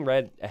giving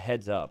red a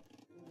heads up.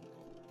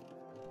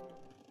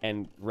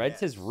 And red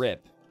says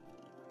rip.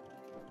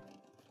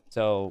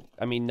 So,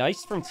 I mean,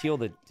 nice from teal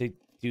to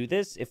do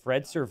this. If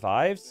red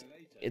survives,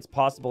 it's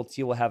possible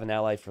teal will have an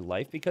ally for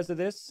life because of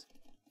this.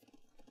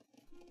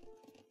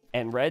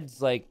 And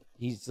red's like,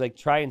 he's like,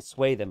 try and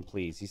sway them,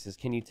 please. He says,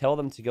 can you tell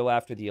them to go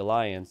after the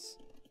alliance?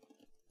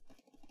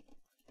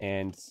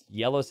 And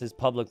yellow says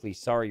publicly,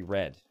 sorry,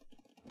 red.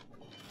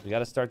 We got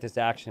to start this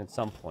action at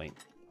some point.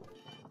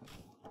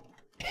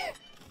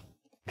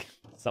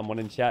 Someone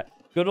in chat.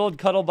 Good old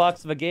cuddle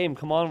box of a game.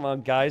 Come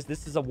on, guys.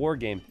 This is a war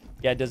game.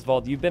 Yeah,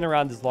 Desvald, you've been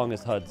around as long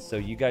as HUD, so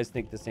you guys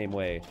think the same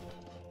way.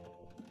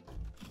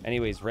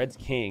 Anyways, red's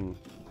king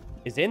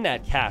is in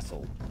that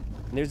castle.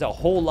 And there's a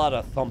whole lot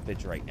of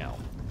thumpage right now.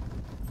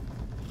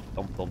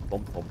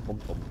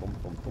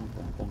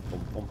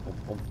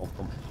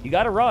 You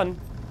got to run.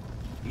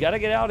 You got to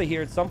get out of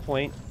here at some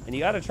point, and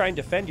you got to try and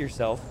defend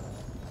yourself.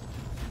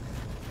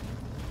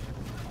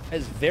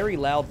 It's very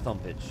loud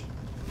thumpage.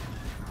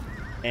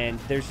 And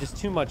there's just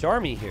too much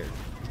army here.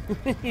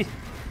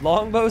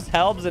 Longbows,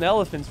 halbs, and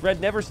elephants. Red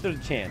never stood a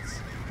chance.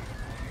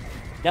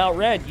 Now,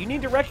 red, you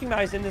need to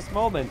recognize in this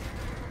moment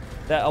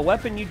that a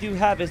weapon you do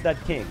have is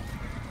that king.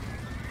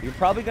 You're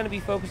probably going to be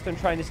focused on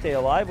trying to stay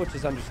alive, which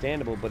is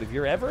understandable. But if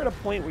you're ever at a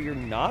point where you're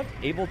not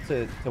able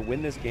to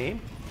win this game,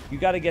 you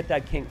got to get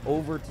that king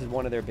over to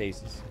one of their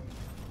bases.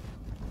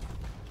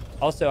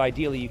 Also,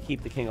 ideally, you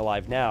keep the king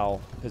alive now,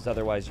 because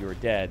otherwise you're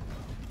dead.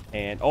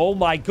 And, oh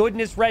my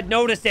goodness, red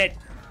noticed it!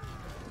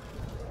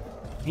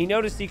 He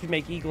noticed he could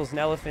make eagles and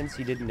elephants.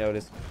 He didn't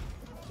notice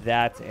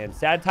that. And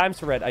sad times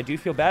for red. I do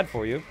feel bad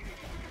for you.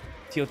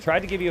 Teal tried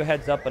to give you a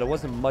heads up, but it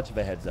wasn't much of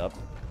a heads up.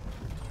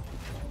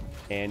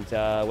 And,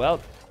 well,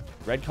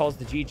 red calls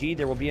the GG.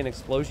 There will be an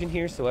explosion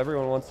here, so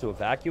everyone wants to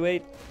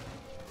evacuate.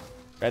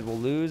 Red will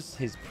lose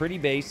his pretty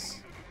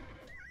base.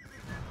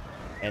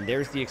 And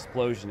there's the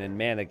explosion. And,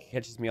 man, it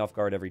catches me off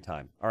guard every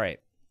time. All right.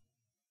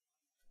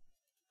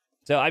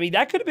 So, I mean,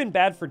 that could have been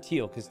bad for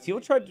teal, because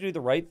teal tried to do the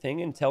right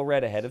thing and tell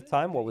red ahead of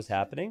time what was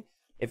happening.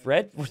 If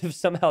red would have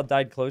somehow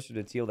died closer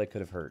to teal, that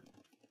could have hurt.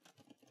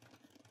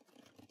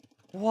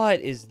 What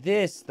is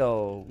this,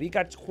 though? We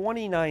got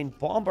 29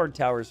 bombard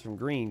towers from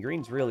green.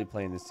 Green's really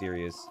playing this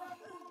serious.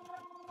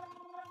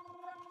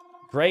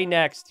 Gray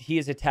next. He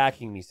is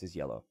attacking me, says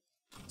yellow.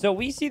 So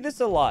we see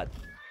this a lot,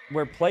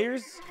 where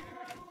players,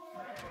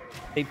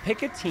 they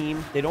pick a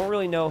team, they don't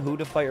really know who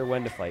to fight or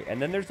when to fight.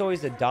 And then there's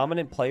always a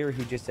dominant player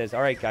who just says,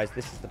 all right, guys,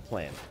 this is the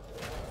plan.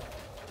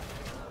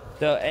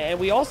 So, and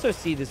we also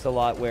see this a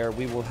lot where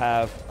we will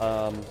have,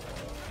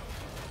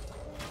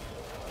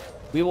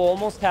 we will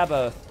almost have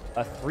a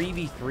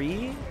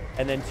 3v3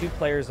 and then 2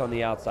 players on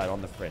the outside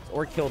on the fritz,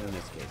 or killed in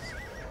this case.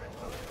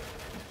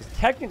 It's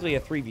technically a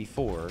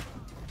 3v4.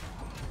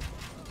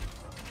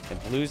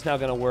 And blue's now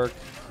going to work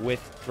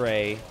with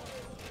gray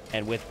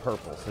and with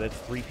purple. So that's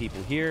 3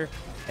 people here.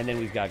 And then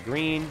we've got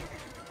green.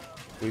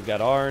 We've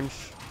got orange.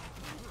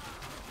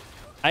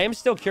 I am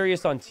still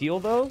curious on teal,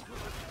 though.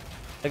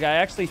 Like, I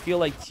actually feel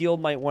like teal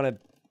might want to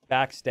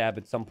backstab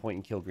at some point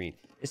and kill green.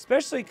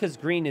 Especially because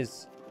green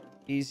is...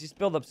 he's just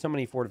built up so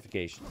many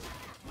fortifications.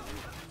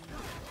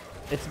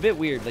 It's a bit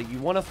weird. Like, you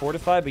want to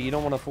fortify, but you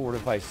don't want to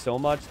fortify so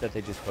much that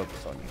they just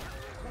focus on you.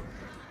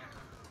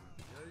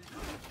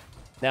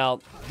 Now,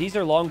 these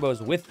are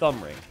longbows with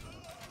thumb ring.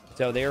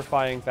 So they are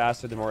firing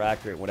faster, they're more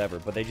accurate, whatever.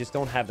 But they just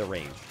don't have the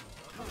range.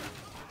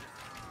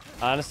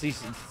 Honestly,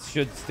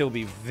 should still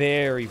be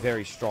very,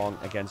 very strong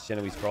against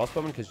Genoese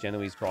crossbowmen, because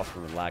Genoese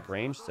crossbowmen lack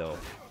range. So,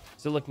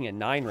 still looking at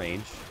 9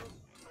 range.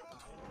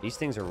 These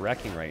things are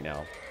wrecking right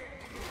now.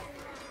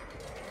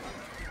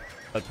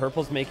 But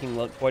purple's making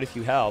quite a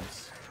few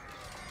halbs.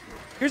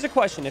 Here's a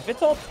question. If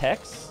it's all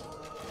techs...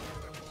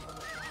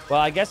 well,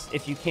 I guess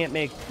if you can't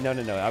make... no.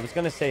 I was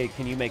going to say,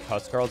 can you make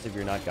Huskarls if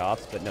you're not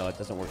Goths? But no, it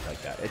doesn't work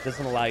like that. It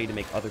doesn't allow you to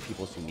make other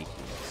people's unique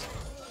units.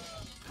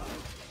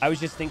 I was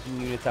just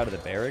thinking units out of the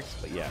barracks,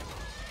 but yeah.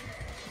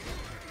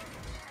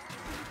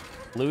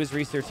 Blue is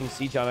researching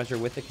Siege Onager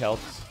with the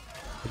Celts.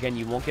 Again,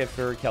 you won't get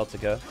Furor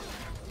Celtica,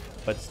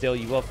 but still,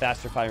 you will have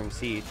faster firing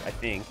siege, I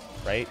think,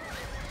 right?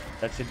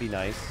 That should be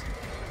nice.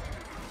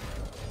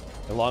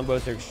 The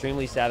longbows are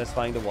extremely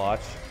satisfying to watch.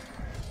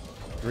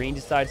 Green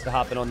decides to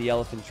hop in on the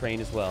elephant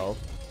train as well.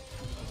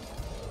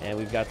 And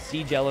we've got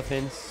siege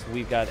elephants,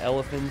 we've got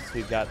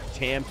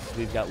champs,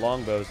 we've got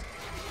longbows,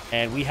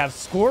 and we have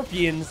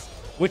scorpions,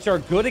 which are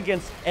good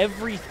against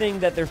everything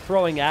that they're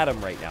throwing at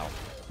them right now.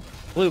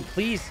 Blue,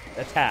 please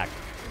attack.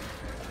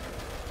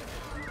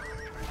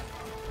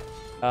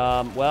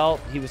 Well,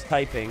 he was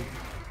typing,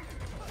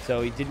 so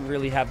he didn't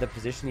really have the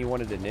position he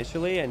wanted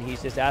initially, and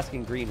he's just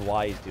asking green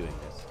why he's doing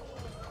this.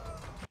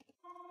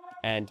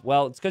 And,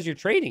 well, it's because you're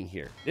trading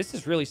here. This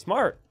is really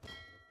smart.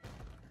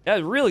 That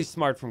was really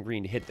smart from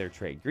green to hit their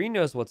trade. Green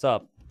knows what's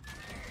up.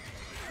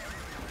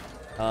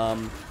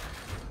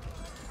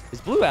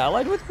 Is blue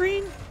allied with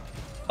green?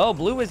 Oh,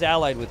 blue is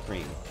allied with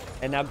green.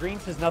 And now green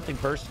says nothing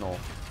personal.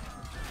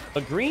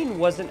 But green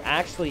wasn't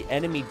actually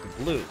enemy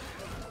to blue,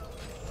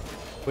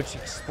 which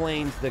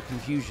explains the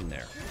confusion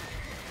there.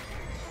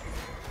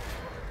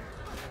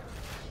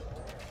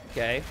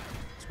 Okay.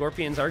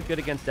 Scorpions aren't good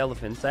against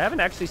elephants. I haven't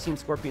actually seen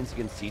scorpions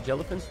against siege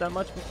elephants that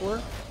much before.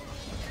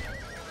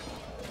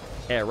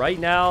 Yeah, right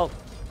now,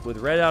 with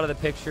red out of the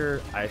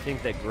picture, I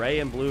think that gray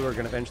and blue are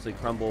going to eventually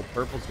crumble.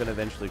 Purple's going to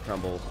eventually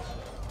crumble.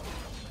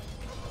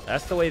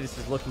 That's the way this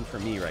is looking for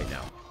me right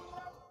now.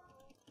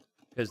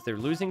 Because they're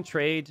losing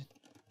trade,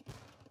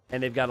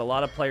 and they've got a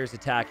lot of players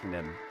attacking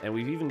them. And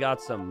we've even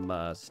got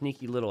some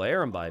sneaky little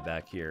Arambai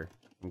back here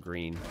in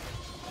green.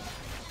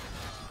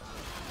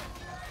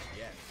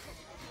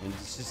 And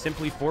it's just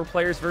simply 4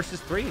 players versus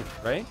 3,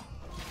 right?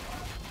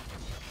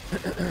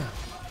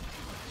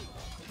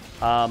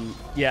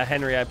 Yeah,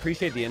 Henry, I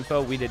appreciate the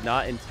info. We did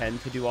not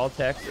intend to do all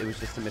text. It was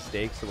just a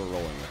mistake, so we're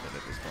rolling with it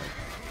at this point.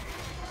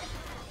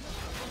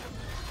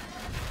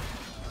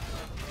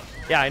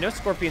 Yeah, I know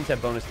scorpions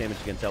have bonus damage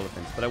against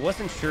elephants, but I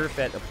wasn't sure if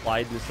that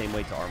applied in the same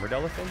way to armored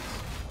elephants.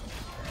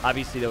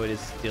 Obviously, though, it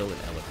is still an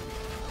elephant.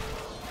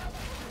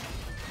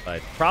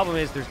 But problem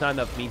is there's not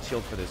enough meat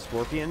shield for the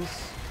scorpions.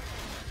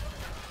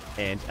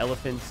 And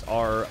elephants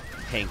are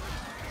tanky,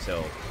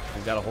 so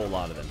we've got a whole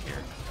lot of them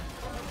here.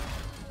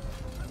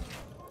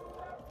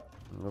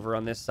 Over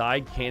on this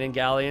side, cannon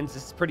galleons.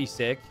 This is pretty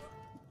sick.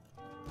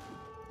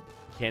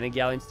 Cannon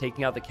galleons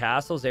taking out the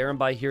castles.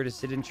 Arambai here to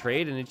sit and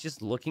trade, and it's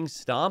just looking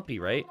stompy,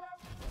 right?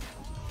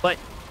 But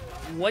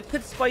what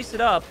could spice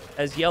it up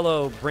as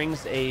yellow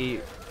brings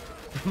a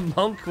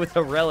monk with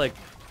a relic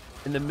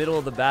in the middle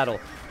of the battle?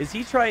 Is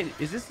he trying...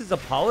 Is this his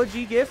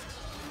apology gift?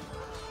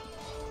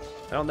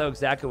 I don't know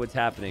exactly what's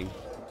happening.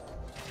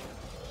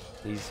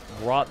 He's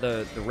brought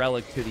the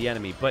relic to the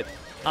enemy. But,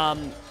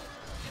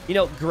 you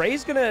know,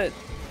 gray's going to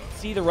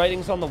see the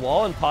writings on the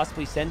wall and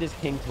possibly send his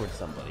king towards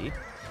somebody.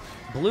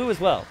 Blue as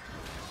well.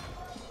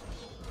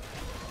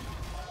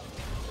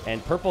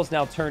 And purple's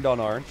now turned on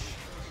orange,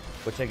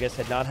 which I guess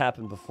had not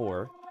happened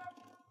before.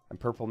 And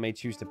purple may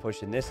choose to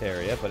push in this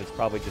area, but it's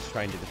probably just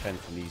trying to defend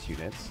from these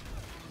units.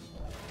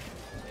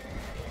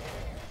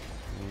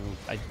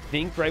 I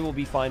think gray will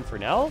be fine for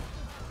now.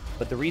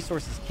 But the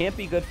resources can't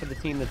be good for the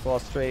team that's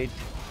lost trade.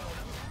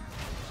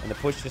 And the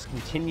push just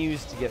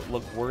continues to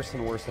look worse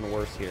and worse and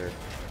worse here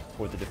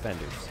for the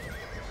defenders.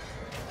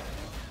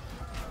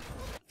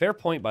 Fair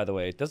point, by the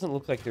way. It doesn't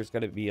look like there's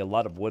going to be a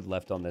lot of wood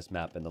left on this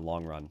map in the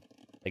long run.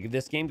 Like, if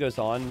this game goes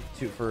on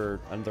for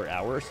another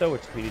hour or so,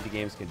 which community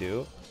games can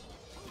do.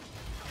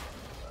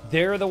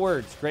 There are the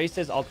words. Gray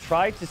says, I'll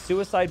try to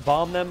suicide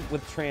bomb them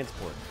with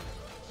transport.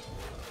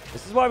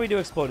 This is why we do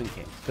Exploding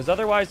Kings. Because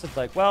otherwise, it's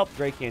like, well,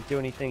 Gray can't do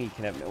anything. He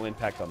can have no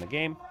impact on the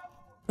game.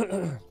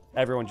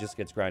 Everyone just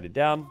gets grinded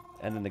down.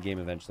 And then the game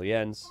eventually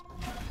ends.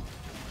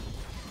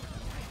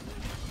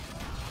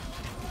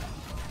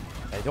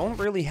 I don't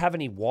really have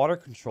any water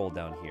control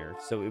down here.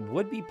 So it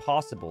would be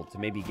possible to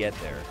maybe get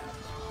there.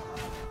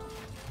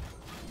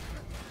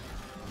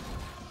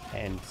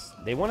 And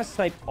they want to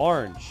snipe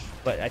orange.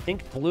 But I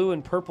think blue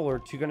and purple are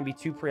going to be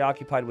too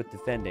preoccupied with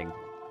defending.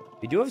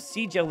 We do have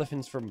siege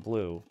elephants from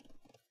blue.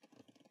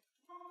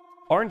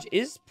 Orange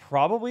is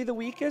probably the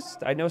weakest.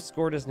 I know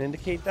score doesn't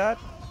indicate that,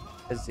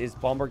 as his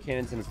bombard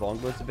cannons and his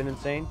longbows have been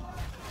insane.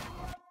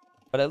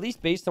 But at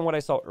least based on what I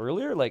saw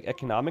earlier, like,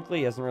 economically,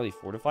 he hasn't really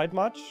fortified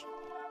much.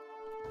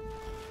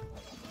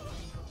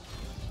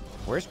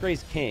 Where's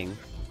Gray's king?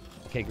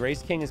 Okay,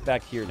 Gray's king is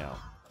back here now.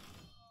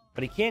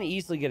 But he can't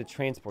easily get a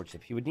transport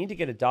ship. He would need to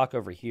get a dock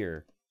over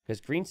here,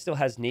 because green still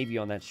has navy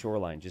on that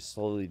shoreline, just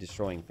slowly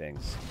destroying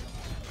things.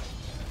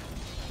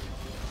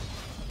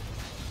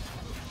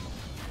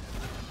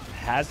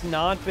 Has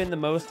not been the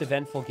most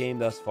eventful game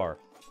thus far.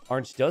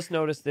 Orange does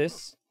notice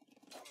this.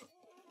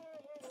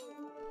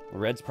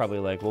 Red's probably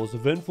like, well, it's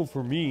eventful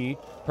for me.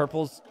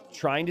 Purple's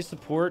trying to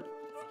support.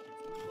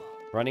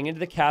 Running into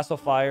the castle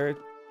fire.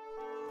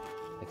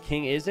 The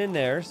king is in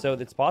there, so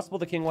it's possible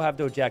the king will have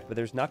to eject, but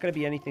there's not going to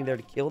be anything there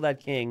to kill that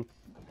king.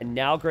 And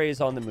now Gray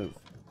is on the move.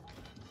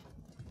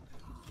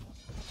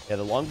 Yeah,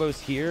 the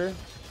longbow's here.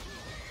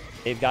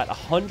 They've got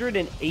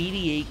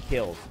 188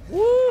 kills.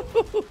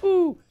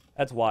 Woo!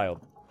 That's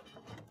wild.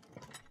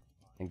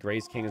 And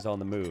Gray's king is on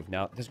the move.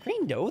 Now, does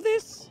Green know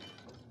this?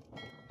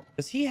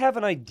 Does he have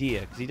an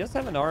idea? Because he does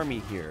have an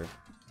army here.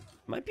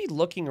 He might be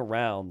looking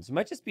around. He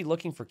might just be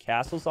looking for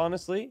castles,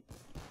 honestly.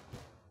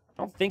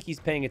 I don't think he's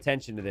paying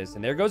attention to this.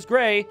 And there goes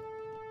Gray.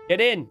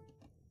 Get in.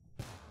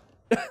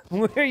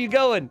 Where are you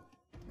going?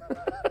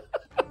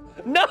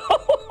 No!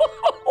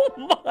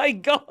 Oh my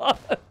God!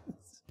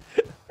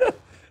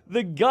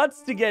 The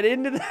guts to get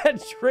into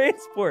that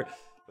transport.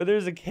 But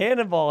there's a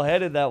cannonball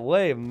headed that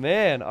way.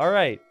 Man, all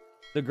right.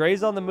 So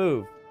Gray's on the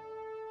move.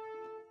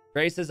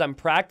 Gray says, I'm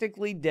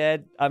practically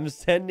dead. I'm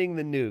sending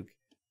the nuke.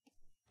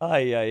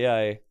 Ay, ay,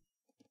 ay.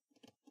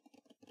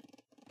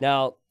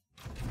 Now,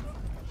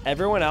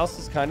 everyone else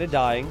is kind of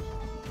dying.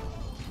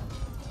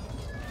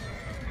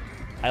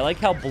 I like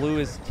how blue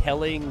is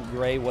telling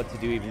gray what to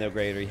do, even though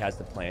gray already has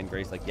the plan.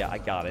 Gray's like, yeah, I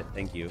got it.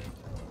 Thank you.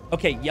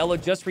 Okay, yellow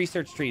just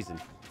researched treason.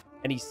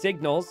 And he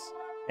signals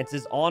and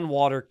says on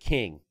water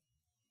king.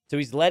 So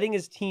he's letting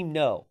his team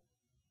know.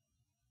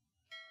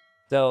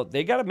 So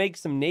they got to make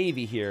some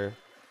navy here.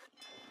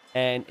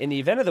 And in the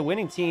event of the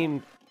winning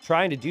team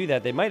trying to do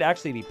that, they might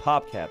actually be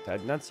pop capped.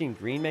 I've not seen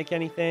green make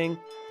anything.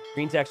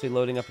 Green's actually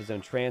loading up his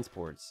own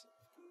transports.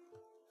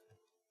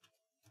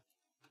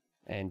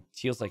 And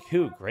teal's like,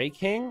 who? Gray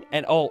King?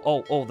 And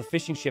oh, the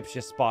fishing ships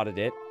just spotted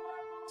it.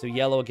 So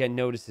yellow again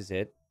notices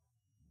it.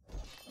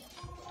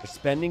 They're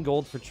spending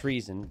gold for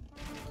treason.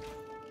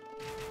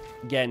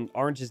 Again,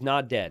 orange is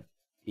not dead.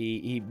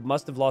 He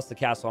must have lost the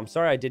castle. I'm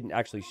sorry I didn't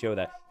actually show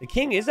that. The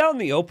king is out in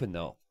the open,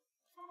 though.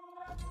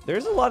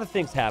 There's a lot of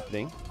things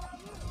happening.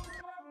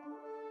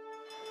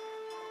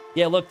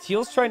 Yeah, look,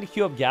 teal's trying to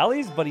queue up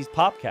galleys, but he's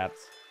pop capped.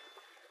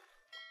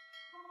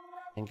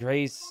 And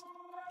gray's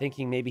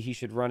thinking maybe he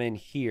should run in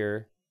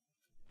here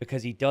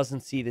because he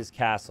doesn't see this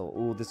castle.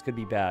 Ooh, this could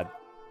be bad.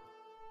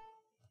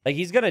 Like,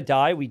 he's going to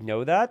die. We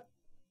know that.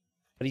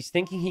 But he's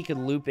thinking he could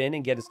loop in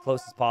and get as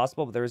close as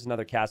possible, but there is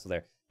another castle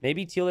there.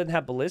 Maybe teal didn't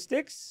have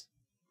ballistics?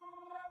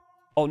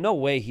 Oh, no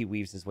way he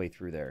weaves his way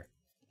through there.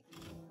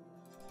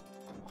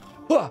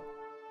 Huh.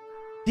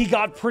 He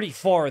got pretty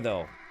far,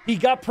 though. He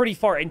got pretty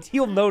far, and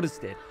teal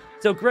noticed it.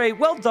 So, Gray,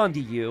 well done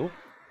to you.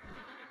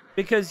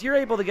 Because you're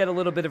able to get a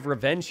little bit of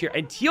revenge here.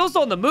 And teal's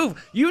on the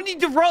move. You need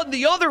to run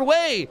the other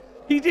way.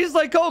 He's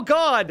like, oh,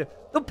 God.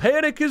 The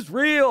panic is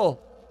real.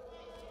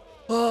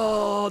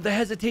 Oh, the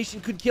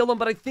hesitation could kill him,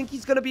 but I think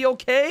he's going to be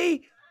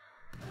okay.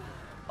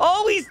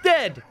 Oh, he's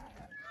dead.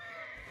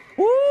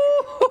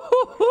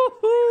 Woo-hoo-hoo-hoo-hoo.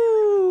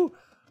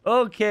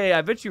 Okay,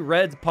 I bet you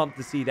red's pumped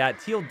to see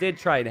that. Teal did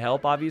try and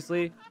help,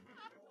 obviously.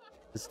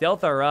 The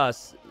Stealth R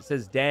Us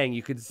says, dang,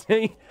 you could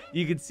see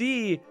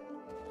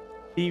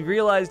he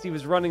realized he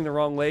was running the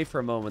wrong way for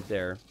a moment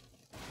there.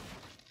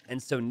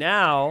 And so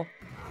now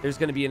there's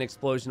going to be an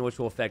explosion which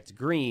will affect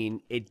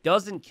green. It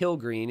doesn't kill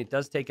green. It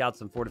does take out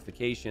some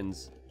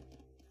fortifications.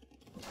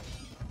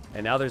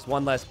 And now there's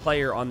one less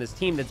player on this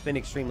team that's been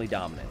extremely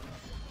dominant.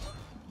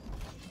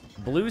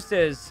 Blue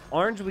says,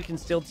 orange, we can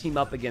still team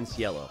up against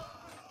yellow.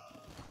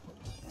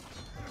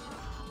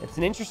 It's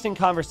an interesting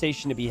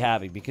conversation to be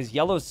having because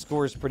yellow's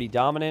score is pretty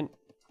dominant.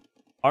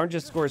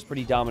 Orange's score is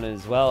pretty dominant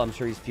as well. I'm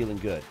sure he's feeling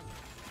good.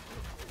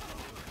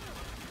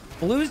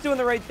 Blue's doing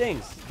the right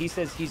things. He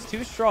says he's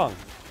too strong.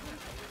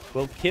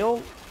 Will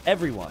kill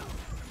everyone.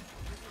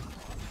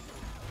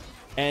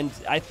 And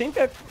I think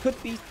that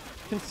could be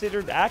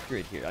considered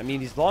accurate here. I mean,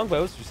 these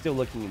longbows are still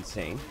looking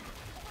insane.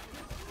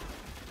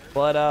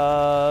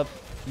 But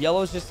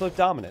yellow's just looked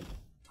dominant.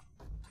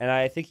 And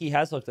I think he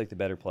has looked like the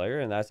better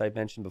player. And as I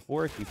mentioned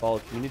before, if you follow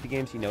community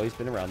games, you know he's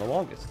been around the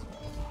longest.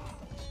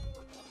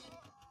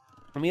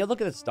 I mean, look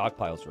at the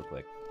stockpiles real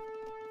quick.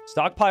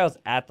 Stockpiles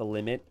at the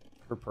limit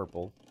for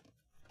purple.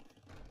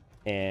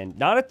 And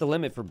not at the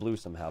limit for blue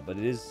somehow, but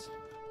it is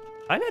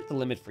kind of at the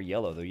limit for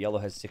yellow, though yellow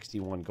has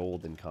 61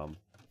 gold income.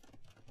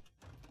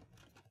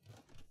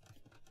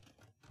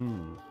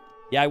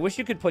 Yeah, I wish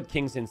you could put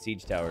kings in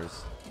siege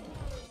towers.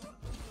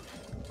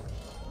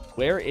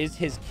 Where is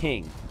his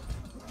king?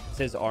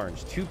 Says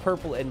orange. 2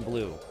 purple and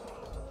blue.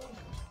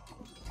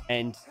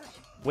 And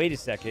wait a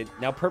second.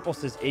 Now purple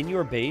says in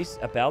your base,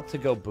 about to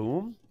go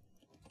boom.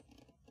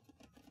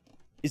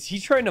 Is he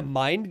trying to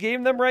mind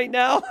game them right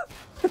now?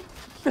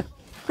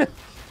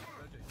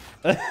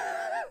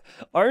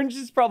 Orange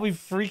is probably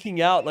freaking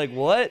out. Like,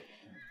 what?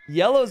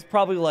 Yellow's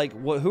probably like,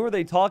 what? Who are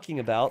they talking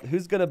about?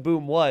 Who's gonna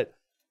boom what?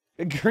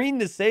 Green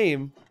the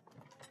same.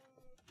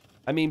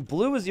 I mean,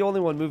 blue is the only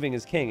one moving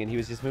his king, and he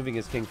was just moving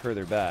his king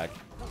further back.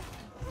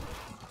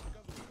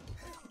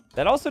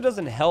 That also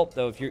doesn't help,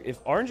 though. If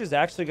orange is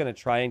actually going to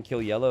try and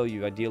kill yellow,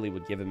 you ideally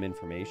would give him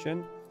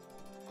information.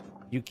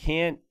 You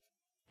can't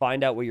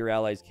find out where your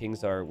allies'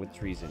 kings are with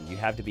treason. You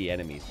have to be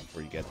enemies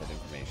before you get that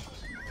information.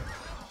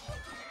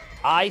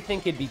 I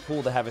think it'd be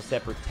cool to have a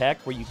separate tech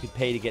where you could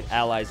pay to get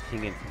allies'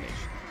 king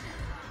information.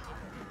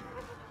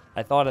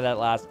 I thought of that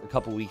a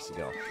couple weeks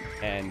ago,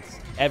 and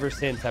ever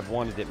since I've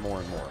wanted it more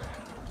and more.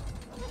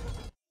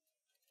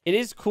 It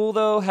is cool,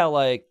 though, how,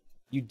 like,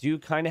 you do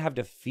kind of have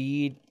to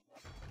feed...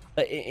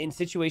 In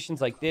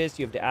situations like this,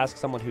 you have to ask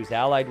someone who's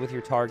allied with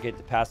your target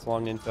to pass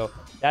along info.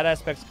 That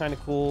aspect's kind of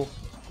cool.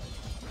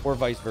 Or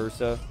vice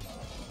versa.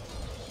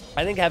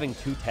 I think having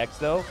 2 techs,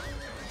 though,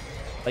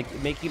 like,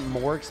 making it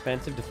more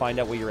expensive to find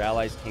out where your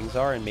allies' kings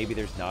are, and maybe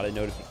there's not a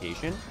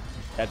notification,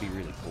 that'd be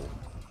really cool.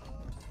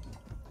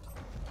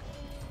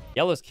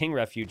 Yellow's king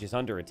refuge is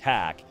under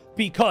attack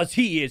because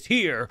he is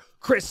here.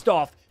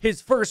 Kristoff, his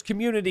first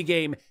community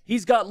game.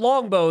 He's got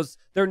longbows.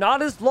 They're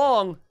not as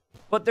long,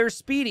 but they're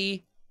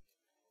speedy.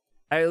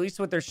 At least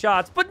with their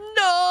shots. But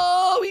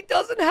no, he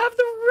doesn't have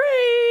the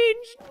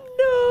range.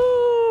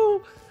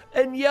 No.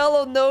 And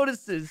yellow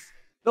notices.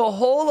 The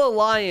whole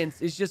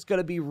alliance is just going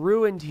to be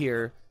ruined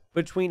here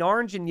between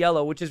orange and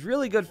yellow, which is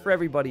really good for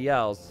everybody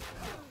else.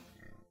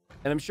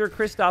 And I'm sure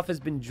Kristoff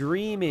has been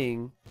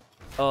dreaming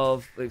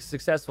of like,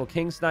 successful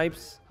king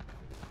snipes.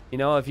 You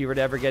know, if you were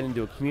to ever get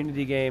into a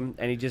community game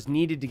and he just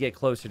needed to get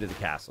closer to the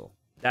castle.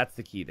 That's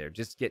the key there.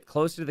 Just get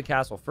closer to the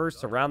castle first,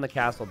 surround the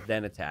castle,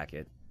 then attack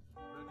it.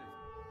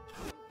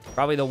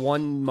 Probably the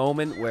one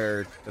moment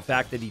where the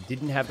fact that he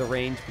didn't have the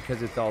range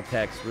because it's all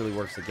text really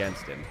works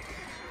against him.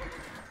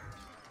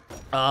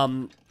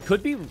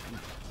 Could be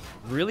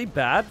really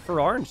bad for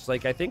orange.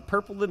 Like, I think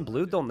purple and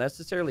blue don't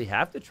necessarily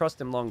have to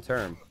trust him long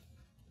term.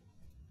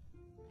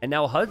 And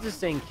now HUDs is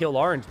saying kill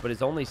orange, but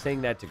is only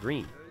saying that to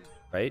green,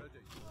 right?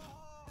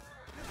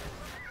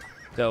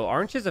 So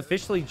orange has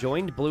officially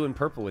joined blue and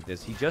purple with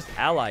this. He just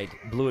allied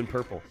blue and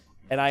purple.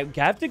 And I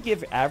have to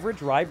give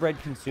average rye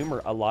bread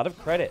consumer a lot of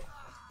credit,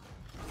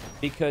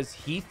 because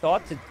he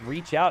thought to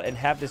reach out and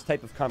have this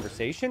type of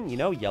conversation. You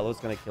know, yellow's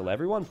going to kill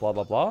everyone, blah,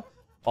 blah, blah.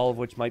 All of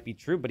which might be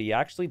true, but he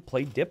actually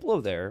played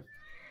Diplo there.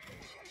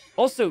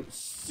 Also,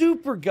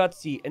 super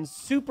gutsy and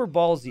super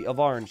ballsy of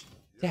orange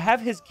to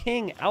have his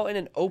king out in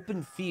an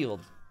open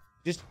field.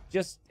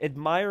 Just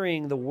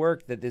admiring the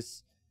work that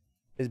this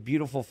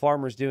beautiful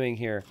farmer's doing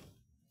here.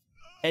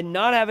 And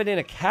not have it in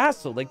a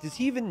castle. Like, does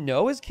he even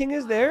know his king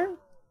is there?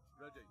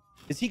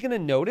 Is he going to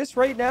notice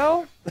right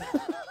now?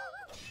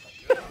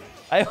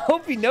 I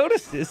hope he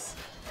notices.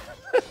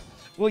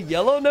 Will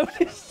yellow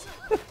notice?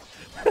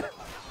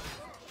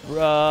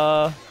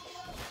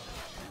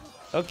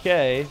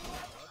 Okay.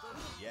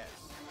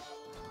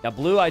 Now,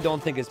 blue, I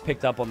don't think has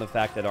picked up on the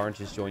fact that orange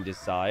has joined his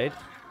side.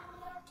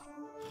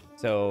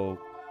 So,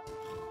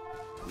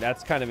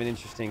 that's kind of an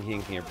interesting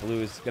thing here.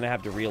 Blue is going to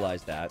have to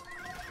realize that.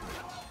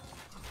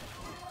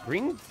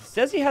 Green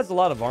says he has a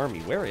lot of army.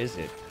 Where is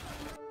it?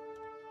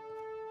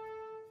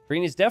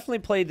 Green has definitely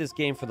played this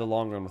game for the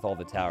long run with all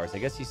the towers. I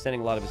guess he's sending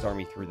a lot of his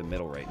army through the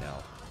middle right now.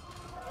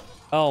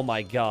 Oh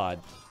my god.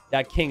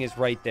 That king is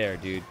right there,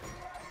 dude.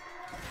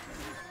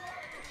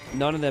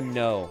 None of them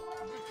know.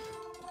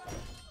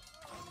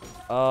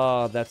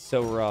 Oh, that's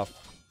so rough.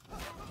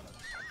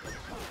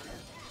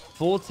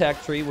 Full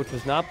tech tree, which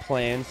was not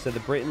planned. So the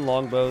Britain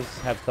longbows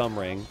have thumb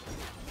ring,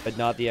 but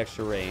not the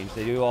extra range.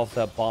 They do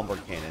also have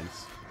bombard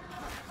cannons.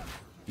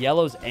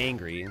 Yellow's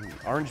angry.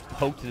 Orange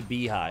poked the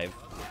beehive.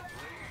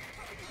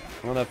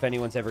 I don't know if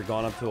anyone's ever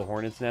gone up to a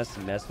hornet's nest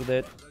and messed with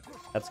it.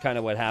 That's kind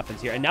of what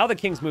happens here. And now the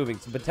king's moving,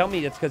 but tell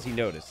me it's because he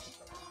noticed.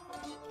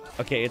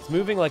 Okay, it's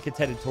moving like it's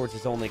headed towards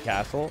his only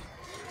castle.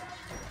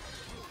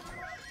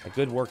 A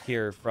good work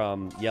here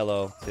from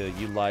yellow to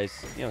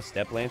utilize, you know,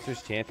 step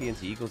lancers,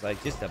 champions, eagles,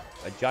 like just a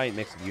giant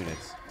mix of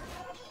units.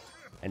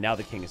 And now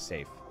the king is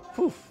safe.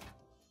 Poof.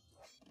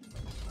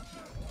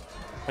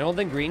 I don't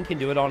think green can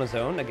do it on his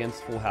own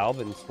against full halb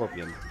and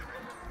scorpion.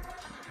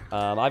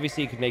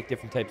 Obviously, he could make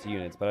different types of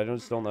units, but I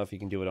just don't know if he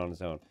can do it on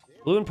his own.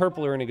 Blue and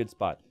purple are in a good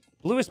spot.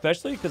 Blue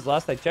especially, because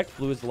last I checked,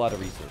 blue has a lot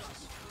of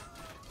resources.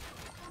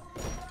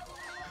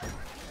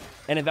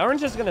 And if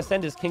orange is going to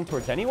send his king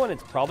towards anyone,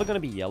 it's probably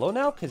going to be yellow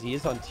now, because he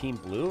is on team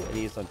blue and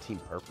he is on team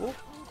purple.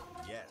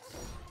 Yes.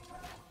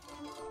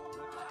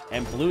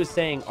 And blue is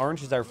saying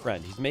orange is our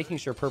friend. He's making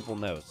sure purple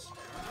knows,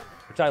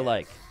 which I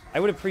like. I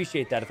would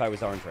appreciate that if I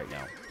was orange right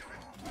now.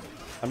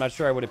 I'm not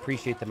sure I would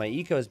appreciate that my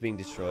eco is being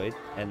destroyed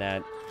and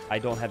that I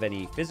don't have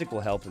any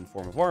physical help in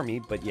form of army,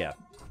 but yeah.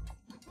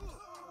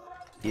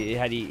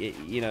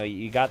 You know,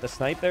 you got the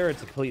snipe there,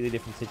 it's a completely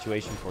different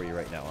situation for you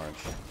right now, orange.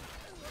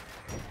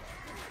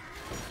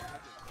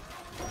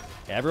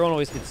 Yeah, everyone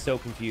always gets so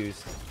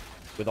confused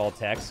with all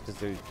text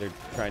because they're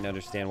trying to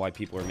understand why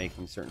people are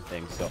making certain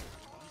things. So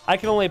I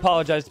can only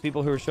apologize to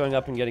people who are showing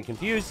up and getting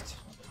confused.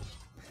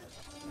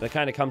 That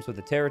kind of comes with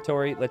the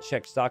territory. Let's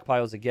check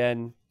stockpiles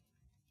again.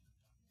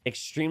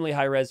 Extremely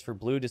high res for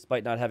blue,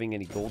 despite not having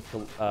any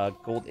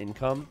gold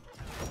income.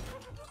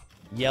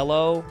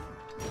 Yellow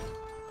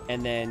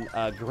and then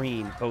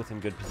green, both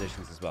in good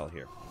positions as well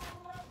here.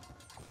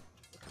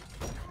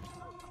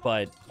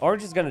 But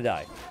orange is going to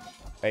die,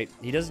 right?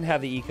 He doesn't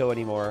have the eco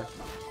anymore,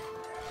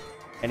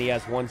 and he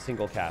has one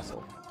single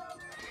castle.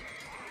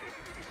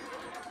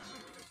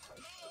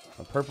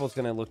 Purple's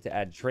going to look to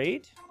add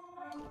trade.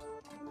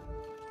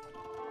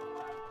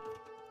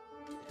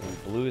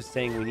 And blue is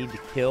saying we need to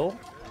kill,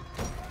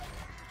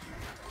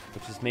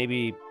 which is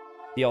maybe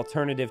the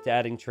alternative to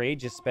adding trade.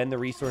 Just spend the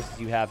resources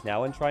you have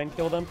now and try and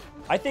kill them.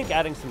 I think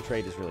adding some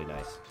trade is really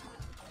nice.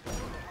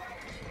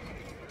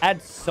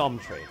 Add some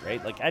trade,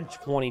 right? Like, add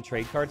 20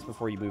 trade cards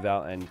before you move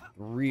out and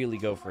really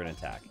go for an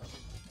attack.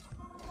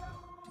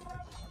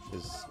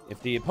 Because if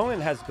the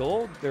opponent has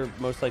gold, they're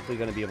most likely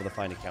going to be able to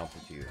find a counter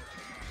to you.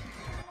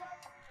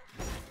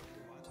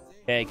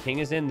 Okay, king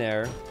is in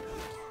there.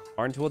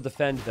 Orange will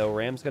defend, though.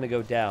 Ram's going to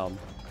go down.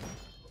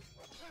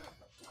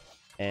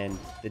 And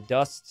the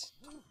dust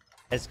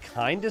has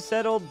kind of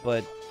settled,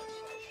 but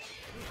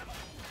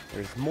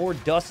there's more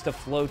dust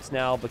afloat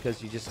now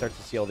because you just start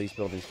to see all these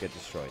buildings get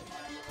destroyed.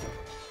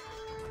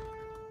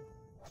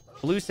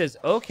 Blue says,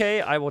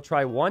 okay, I will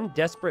try one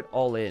desperate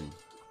all-in.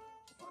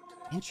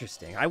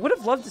 Interesting. I would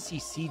have loved to see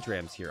siege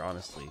rams here,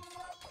 honestly.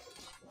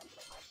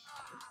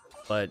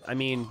 But, I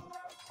mean,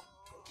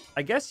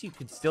 I guess you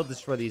could still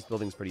destroy these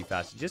buildings pretty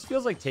fast. It just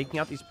feels like taking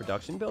out these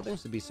production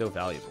buildings would be so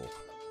valuable.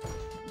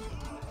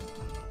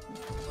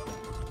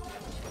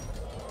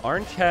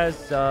 Orange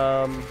has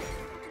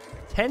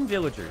 10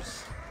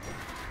 villagers.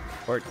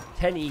 Or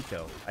 10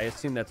 eco. I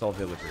assume that's all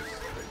villagers.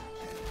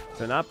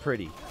 So not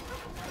pretty.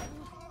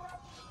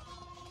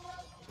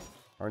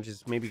 Orange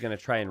is maybe going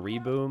to try and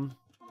reboom,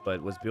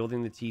 but was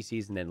building the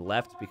TCs and then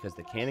left because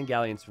the cannon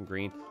galleons from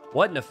green.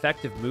 What an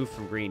effective move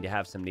from green to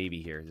have some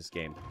navy here this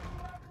game.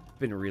 It's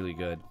been really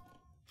good.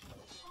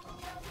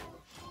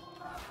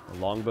 The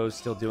longbows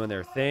still doing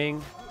their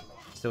thing.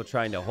 Still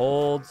trying to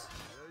hold.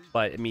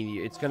 But, I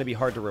mean, it's going to be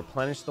hard to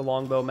replenish the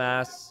longbow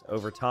mass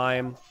over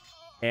time.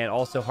 And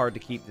also hard to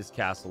keep this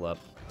castle up.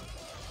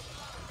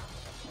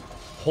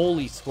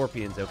 Holy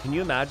scorpions, though. Can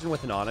you imagine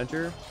with an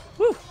onager?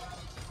 Woo!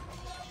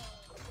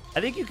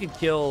 I think you could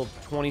kill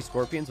 20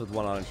 scorpions with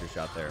one onager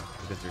shot there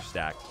because they're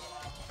stacked.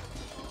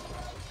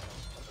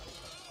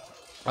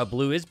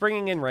 Blue is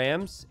bringing in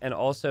rams and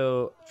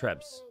also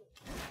trebs.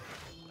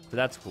 So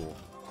that's cool.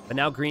 But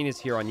now green is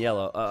here on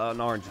yellow.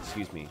 On orange,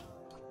 excuse me.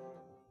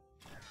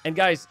 And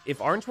guys, if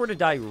orange were to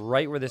die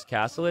right where this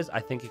castle is, I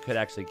think it could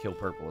actually kill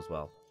purple as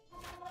well.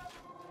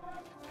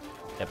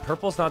 Yeah,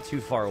 purple's not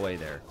too far away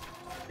there.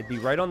 It'd be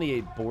right on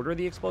the border of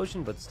the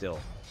explosion, but still.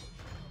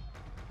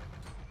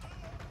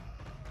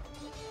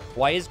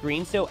 Why is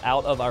green so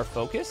out of our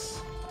focus?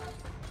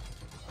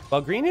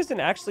 Well, green isn't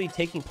actually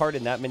taking part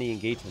in that many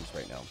engagements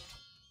right now.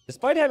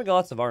 Despite having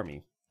lots of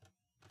army.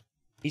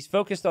 He's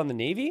focused on the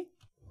navy,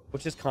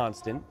 which is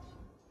constant.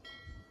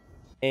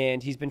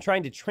 And he's been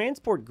trying to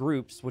transport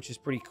groups, which is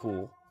pretty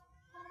cool.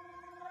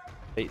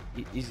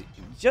 He's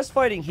just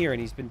fighting here, and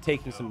he's been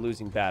taking some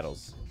losing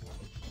battles.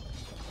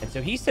 And so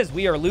he says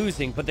we are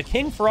losing, but the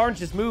king for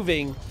orange is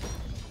moving.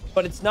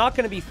 But it's not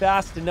going to be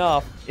fast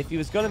enough. If he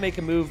was going to make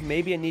a move,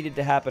 maybe it needed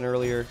to happen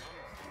earlier.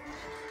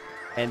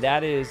 And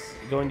that is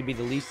going to be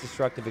the least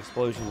destructive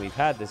explosion we've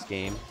had this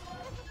game.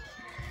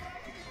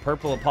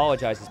 Purple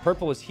apologizes.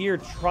 Purple was here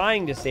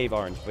trying to save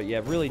orange, but yeah,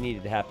 it really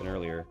needed to happen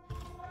earlier.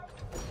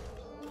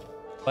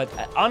 But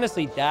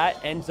honestly, that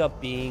ends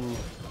up being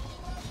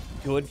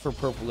good for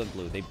purple and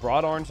blue. They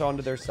brought orange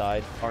onto their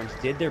side. Orange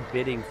did their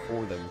bidding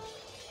for them.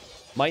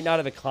 Might not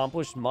have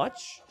accomplished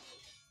much,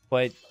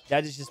 but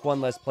that is just one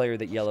less player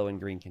that yellow and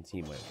green can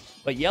team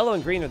with. But yellow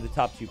and green are the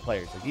top two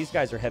players. Like, these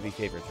guys are heavy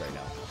favorites right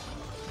now.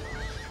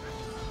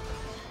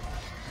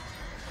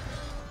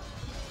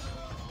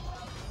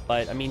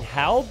 But, I mean,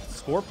 Hal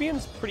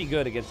Scorpion's pretty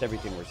good against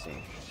everything we're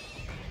seeing.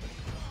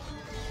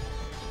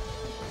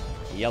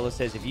 Yellow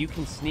says, if you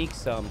can sneak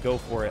some, go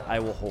for it. I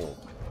will hold.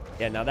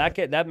 Yeah, now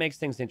that makes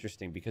things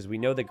interesting because we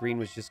know that green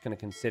was just going to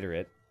consider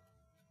it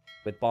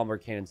with bomber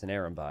cannons and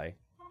Arambai.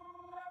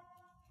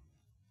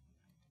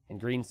 And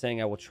green saying,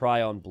 I will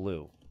try on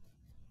blue.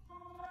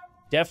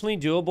 Definitely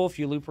doable if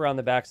you loop around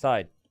the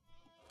backside.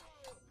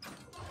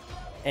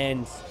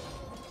 And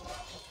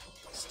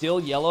still,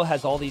 yellow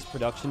has all these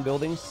production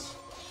buildings.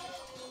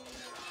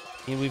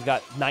 And we've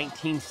got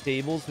 19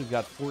 stables. We've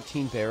got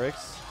 14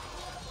 barracks.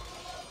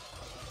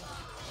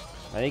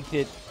 I think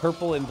that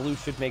purple and blue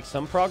should make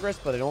some progress,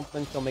 but I don't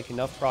think they'll make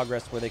enough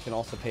progress where they can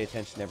also pay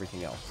attention to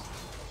everything else.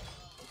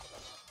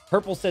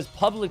 Purple says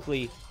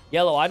publicly,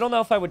 yellow, I don't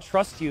know if I would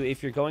trust you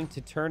if you're going to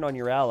turn on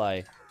your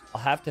ally.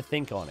 I'll have to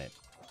think on it.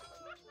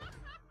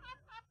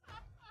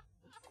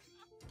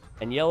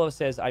 And yellow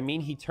says, I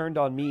mean, he turned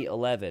on me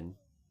 11.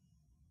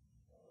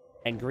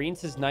 And green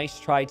says,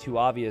 nice try, too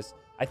obvious.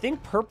 I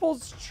think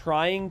purple's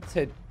trying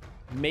to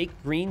make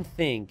green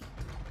think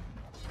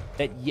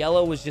that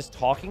yellow was just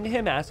talking to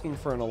him, asking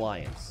for an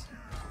alliance.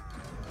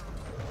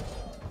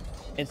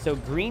 And so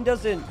green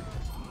doesn't...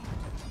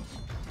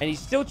 And he's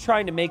still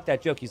trying to make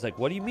that joke. He's like,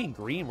 what do you mean,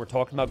 green? We're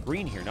talking about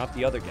green here, not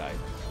the other guy.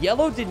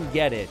 Yellow didn't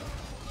get it.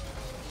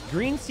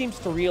 Green seems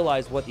to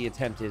realize what the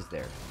attempt is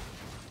there.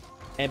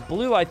 And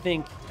blue, I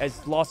think,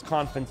 has lost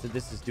confidence that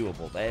this is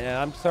doable. And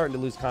I'm starting to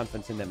lose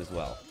confidence in them as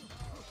well.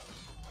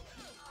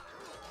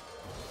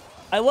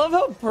 I love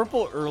how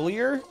purple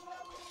earlier...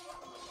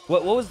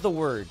 What was the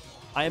word?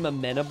 I am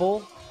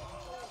amenable.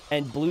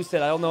 And blue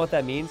said, I don't know what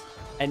that means.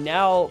 And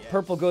now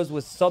purple goes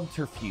with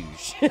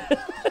subterfuge.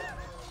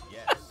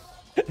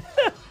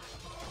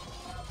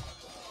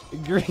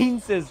 Green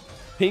says,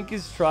 pink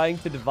is trying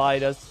to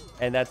divide us.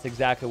 And that's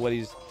exactly what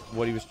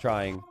he was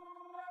trying.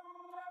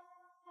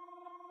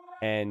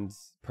 And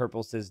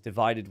purple says,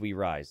 divided we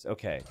rise.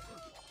 Okay.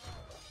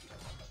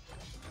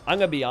 I'm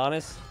going to be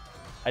honest.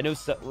 I know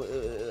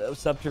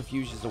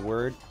subterfuge is a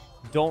word.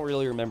 Don't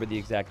really remember the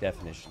exact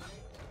definition.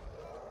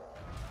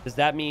 Does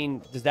that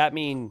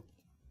mean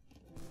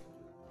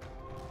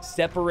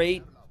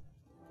separate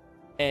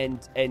and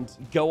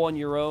go on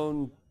your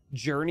own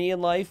journey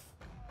in life?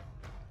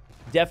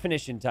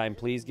 Definition time,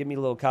 please. Give me a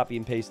little copy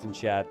and paste in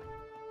chat.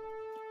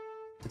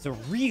 It's a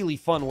really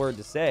fun word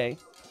to say.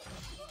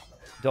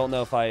 Don't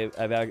know if I've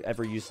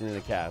ever used it in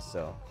a cast,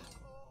 so.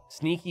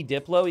 Sneaky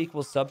Diplo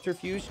equals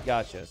subterfuge?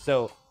 Gotcha.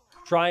 So,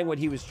 trying what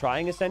he was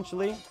trying,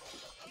 essentially.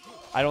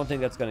 I don't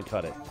think that's going to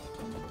cut it.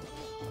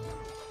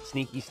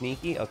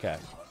 Sneaky? Okay.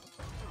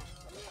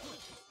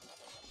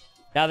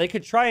 Now, they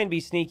could try and be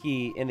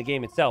sneaky in the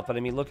game itself, but I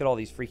mean, look at all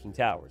these freaking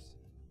towers.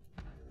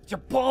 They're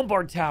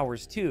bombard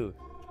towers, too.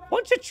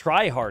 Bunch of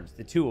tryhards,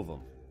 the two of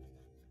them.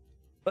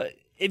 But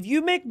if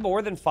you make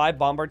more than 5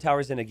 Bombard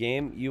Towers in a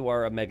game, you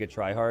are a mega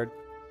tryhard.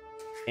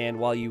 And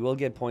while you will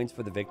get points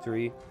for the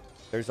victory,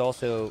 there's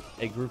also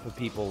a group of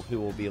people who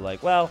will be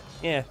like, well,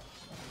 yeah,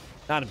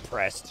 not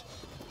impressed.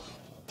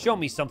 Show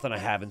me something I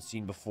haven't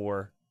seen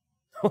before.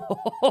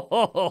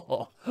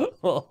 Oh,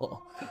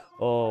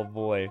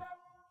 boy.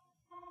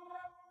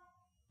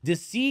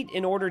 Deceit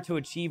in order to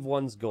achieve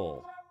one's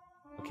goal.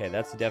 Okay,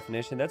 that's the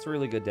definition. That's a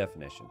really good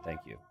definition.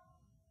 Thank you.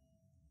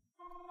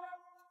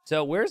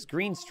 So, where's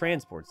Green's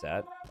transports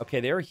at? Okay,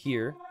 they're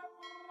here.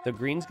 So,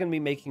 Green's going to be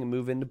making a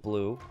move into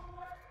blue.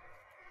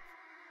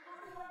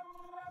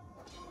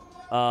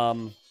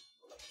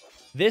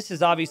 This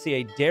is obviously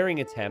a daring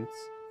attempt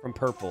from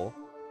purple.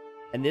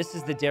 And this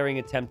is the daring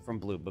attempt from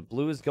blue. But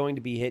blue is going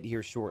to be hit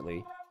here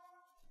shortly.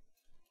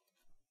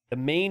 The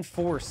main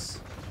force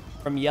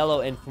from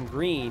yellow and from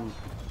green,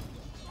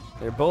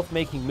 they're both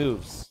making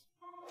moves.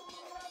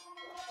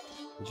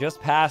 Just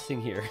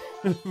passing here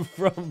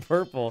from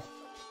purple.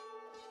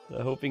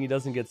 Hoping he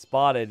doesn't get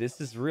spotted.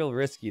 This is real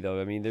risky, though.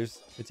 I mean,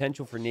 there's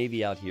potential for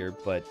Navy out here,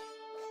 but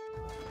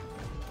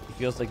it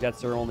feels like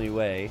that's their only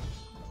way.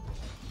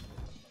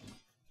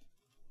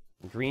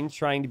 Green's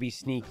trying to be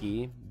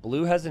sneaky.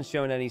 Blue hasn't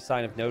shown any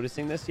sign of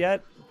noticing this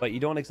yet, but you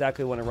don't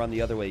exactly want to run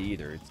the other way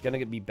either. It's going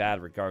to be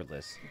bad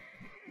regardless.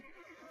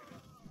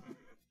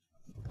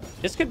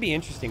 This could be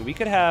interesting. We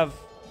could have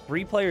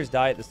 3 players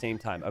die at the same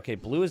time. Okay,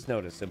 blue has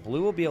noticed, so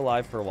blue will be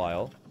alive for a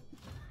while.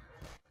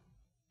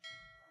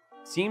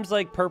 Seems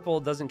like purple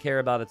doesn't care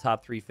about a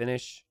top 3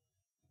 finish.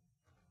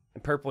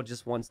 And purple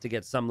just wants to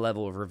get some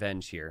level of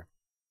revenge here.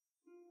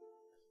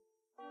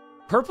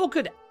 Purple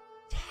could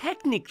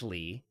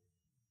technically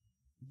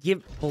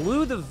give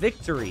blue the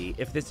victory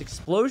if this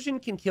explosion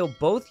can kill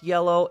both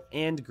yellow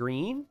and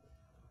green.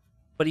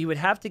 But he would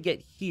have to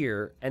get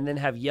here and then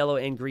have yellow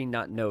and green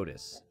not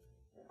notice.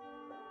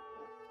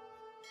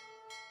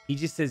 He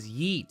just says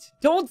yeet.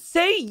 Don't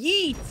say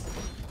yeet!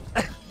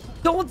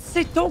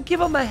 Don't give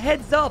him a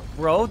heads up,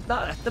 bro.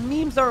 The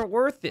memes aren't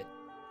worth it.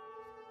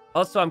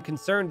 Also, I'm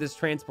concerned this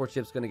transport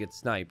ship's gonna get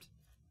sniped.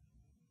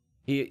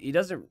 He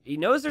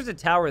knows there's a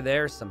tower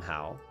there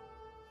somehow.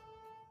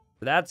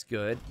 But that's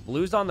good.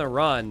 Blue's on the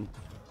run.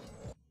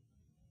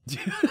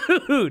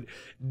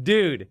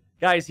 Dude.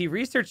 Guys, he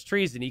researched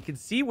treason. He can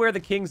see where the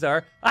kings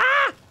are.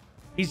 Ah!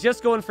 He's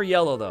just going for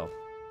yellow, though.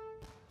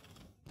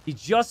 He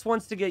just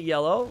wants to get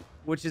yellow,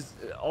 which is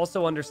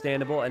also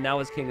understandable, and now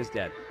his king is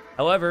dead.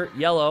 However,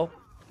 yellow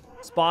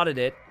spotted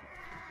it,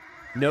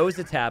 knows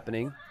it's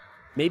happening.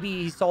 Maybe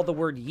he saw the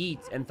word yeet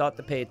and thought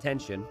to pay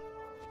attention.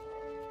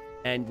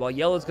 And while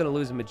yellow's going to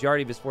lose a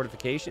majority of his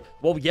fortification...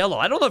 Well, yellow,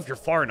 I don't know if you're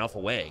far enough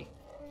away.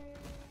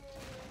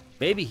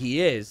 Maybe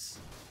he is.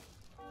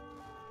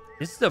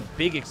 This is a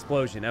big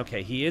explosion.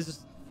 Okay, he is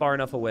far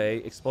enough away.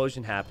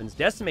 Explosion happens.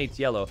 Decimates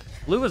yellow.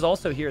 Blue is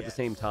also here at the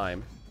same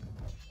time.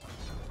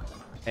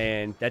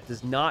 And that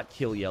does not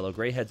kill yellow.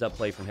 Great heads-up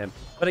play from him.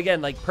 But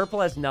again, like,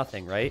 purple has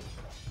nothing, right?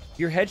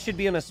 Your head should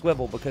be on a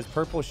swivel because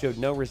purple showed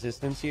no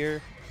resistance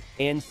here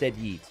and said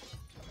yeet.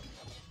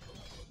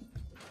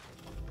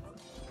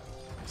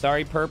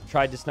 Sorry, Perp.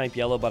 Tried to snipe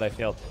yellow, but I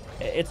failed.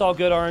 It's all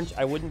good, Orange.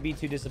 I wouldn't be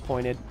too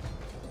disappointed.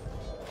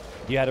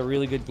 You had a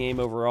really good game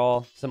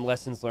overall. Some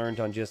lessons learned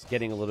on just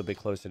getting a little bit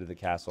closer to the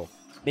castle.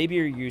 Maybe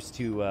you're used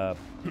to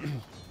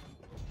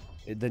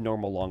the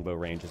normal longbow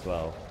range as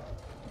well.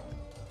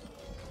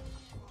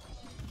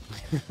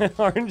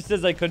 Orange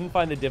says I couldn't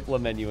find the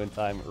Diplo menu in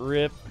time.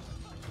 RIP.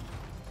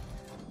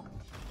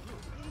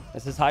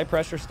 This is high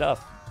pressure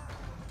stuff.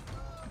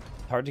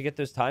 Hard to get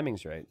those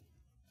timings right.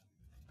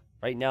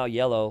 Right now,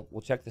 yellow.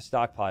 We'll check the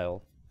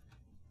stockpile.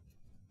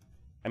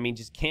 I mean,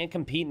 just can't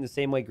compete in the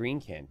same way green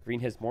can.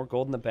 Green has more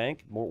gold in the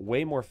bank,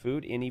 way more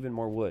food, and even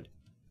more wood.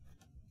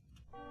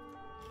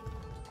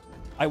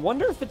 I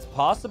wonder if it's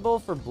possible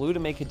for blue to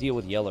make a deal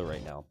with yellow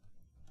right now.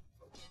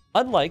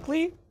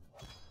 Unlikely,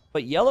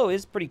 but yellow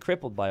is pretty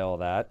crippled by all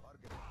that.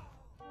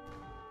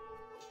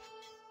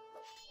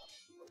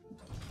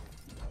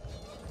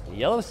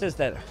 Yellow says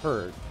that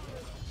hurt.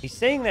 He's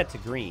saying that to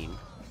green.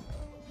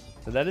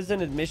 So that is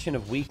an admission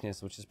of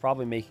weakness, which is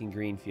probably making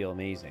green feel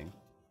amazing.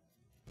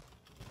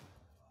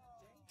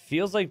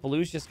 Feels like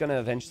blue's just going to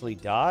eventually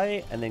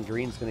die, and then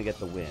green's going to get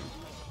the win.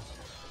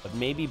 But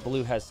maybe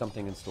blue has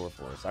something in store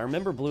for us. I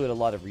remember blue had a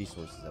lot of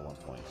resources at one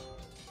point.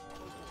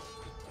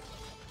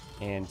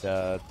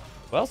 And,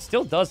 well,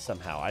 still does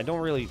somehow. I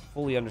don't really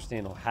fully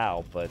understand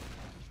how, but...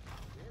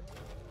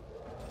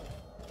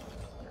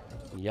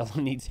 Yellow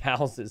needs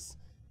houses.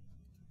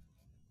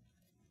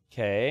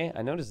 Okay,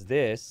 I noticed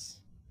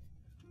this.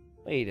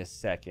 Wait a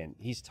second.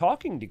 He's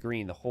talking to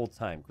green the whole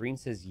time. Green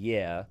says,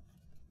 yeah.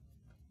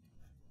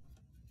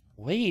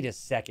 Wait a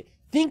second.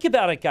 Think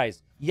about it,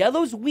 guys.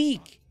 Yellow's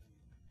weak.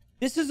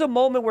 This is a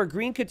moment where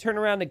green could turn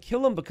around and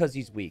kill him because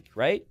he's weak,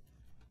 right?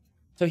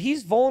 So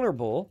he's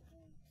vulnerable,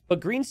 but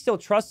green still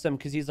trusts him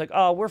because he's like,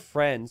 oh, we're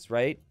friends,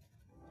 right?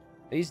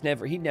 He'd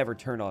never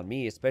turn on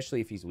me,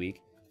 especially if he's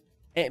weak.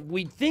 And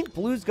we think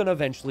blue's going to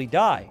eventually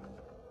die.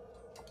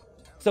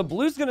 So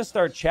blue's going to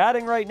start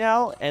chatting right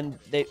now, and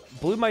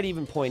blue might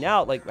even point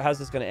out, like, how's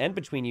this going to end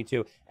between you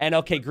two? And,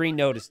 okay, green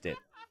noticed it.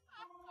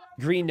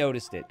 Green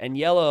noticed it. And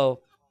yellow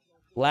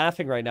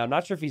laughing right now. I'm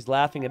not sure if he's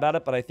laughing about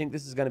it, but I think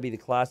this is going to be the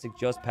classic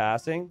just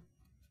passing.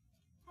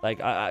 Like,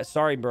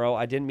 sorry, bro.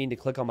 I didn't mean to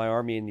click on my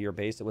army into your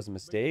base. It was a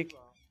mistake.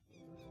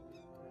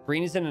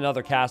 Green is in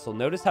another castle.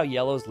 Notice how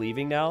yellow's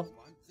leaving now?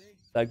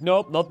 Like,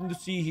 nope, nothing to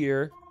see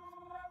here.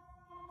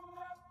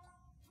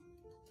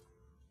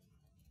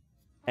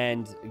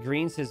 And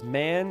green says,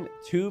 man,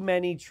 too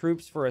many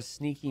troops for a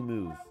sneaky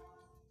move.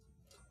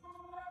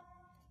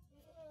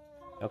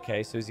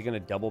 Okay, so is he going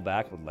to double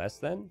back with less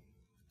then?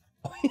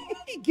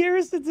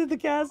 Garrison's in the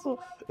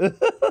castle.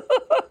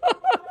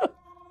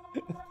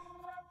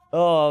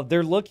 Oh,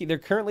 they're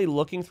currently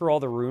looking through all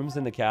the rooms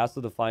in the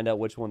castle to find out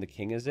which one the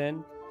king is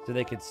in, so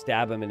they could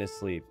stab him in his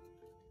sleep.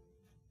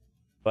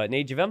 But in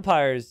Age of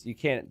Empires, you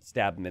can't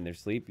stab them in their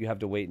sleep. You have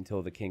to wait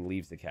until the king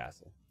leaves the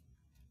castle.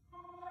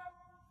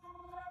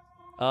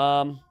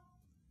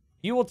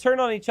 You will turn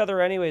on each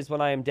other anyways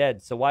when I am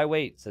dead, so why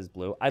wait, says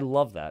Blue. I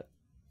love that.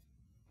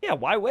 Yeah,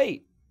 why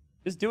wait?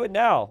 Just do it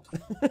now.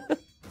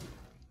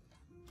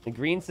 And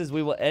Green says,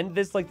 we will end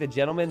this like the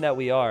gentlemen that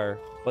we are,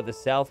 but the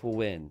South will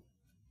win.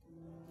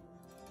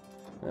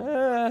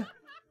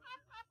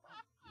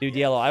 Dude,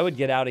 Yellow, I would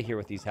get out of here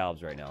with these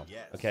halves right now,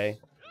 okay?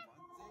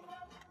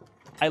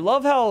 I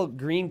love how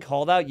Green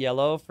called out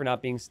Yellow for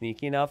not being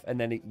sneaky enough, and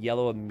then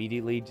Yellow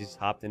immediately just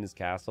hopped in his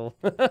castle.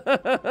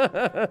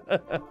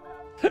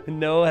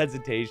 No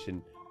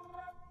hesitation.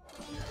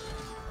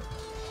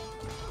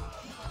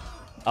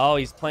 Oh,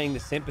 he's playing the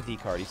sympathy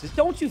card. He says,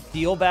 don't you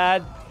feel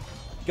bad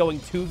going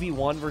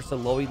 2v1 versus a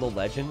low elo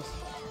legend?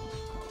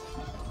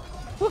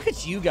 Look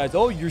at you guys.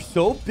 Oh, you're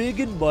so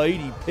big and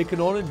mighty picking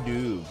on a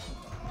noob.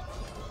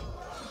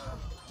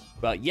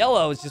 Well,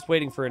 Yellow is just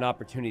waiting for an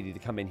opportunity to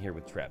come in here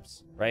with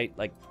Trebs, right?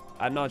 Like,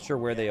 I'm not sure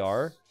where they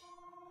are.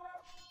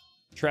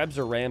 Trebs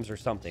or Rams or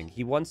something.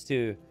 He wants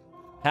to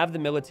have the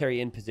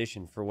military in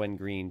position for when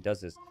Green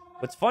does this.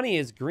 What's funny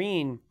is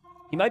Green,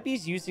 he might be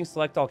using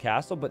Select All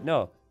Castle, but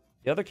no.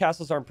 The other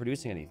castles aren't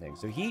producing anything.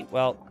 So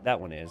well, that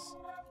one is.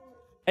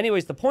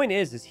 Anyways, the point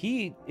is if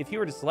he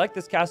were to select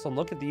this castle and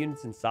look at the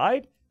units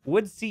inside,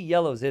 would see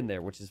Yellow's in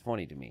there, which is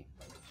funny to me.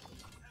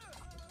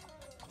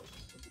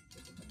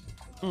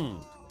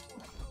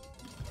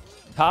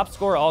 Top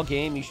score all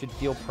game, you should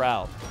feel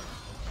proud.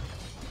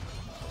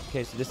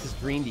 Okay, so this is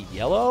Green to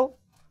Yellow.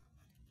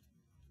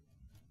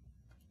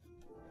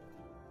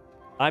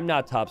 I'm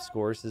not top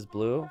scorer, says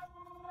Blue.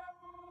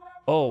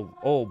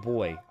 Oh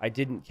boy, I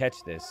didn't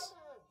catch this.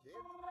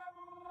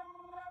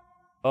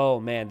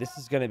 Oh man, this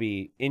is going to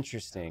be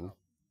interesting.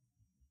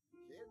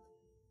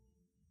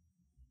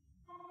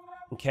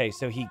 Okay,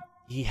 so he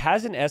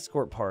has an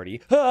escort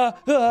party.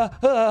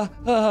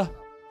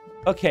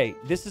 Okay,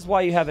 this is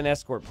why you have an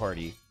escort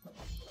party.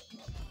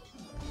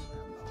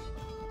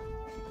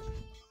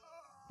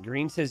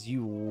 Green says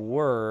you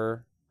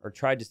were, or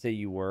tried to say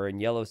you were,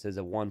 and Yellow says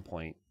at one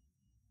point.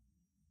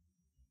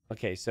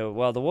 Okay, so,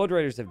 well, the Woad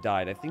Raiders have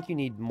died. I think you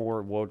need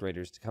more Woad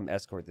Raiders to come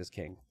escort this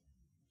king.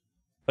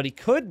 But he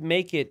could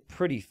make it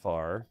pretty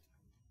far.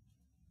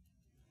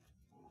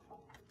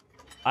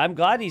 I'm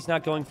glad he's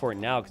not going for it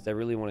now, because I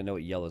really want to know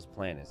what Yellow's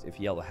plan is, if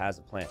Yellow has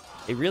a plan.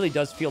 It really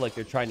does feel like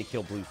they're trying to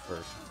kill Blue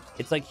first.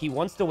 It's like he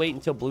wants to wait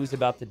until Blue's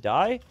about to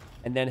die,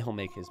 and then he'll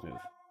make his move.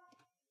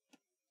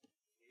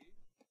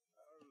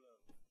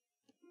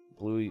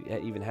 Blue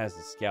even has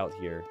a scout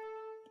here.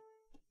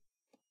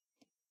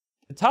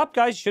 The top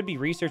guys should be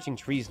researching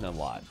treason a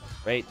lot,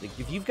 right? Like,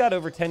 if you've got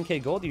over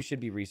 10k gold, you should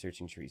be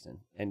researching treason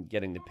and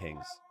getting the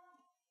pings.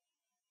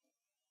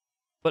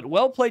 But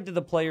well played to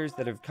the players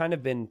that have kind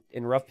of been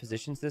in rough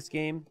positions this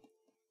game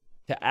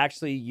to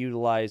actually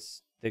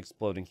utilize the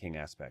Exploding King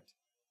aspect.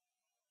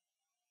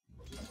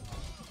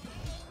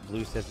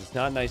 Blue says it's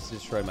not nice to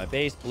destroy my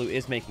base. Blue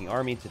is making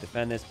army to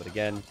defend this, but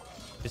again,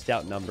 just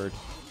outnumbered.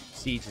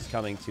 Siege is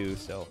coming too,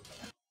 so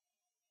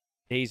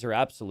days are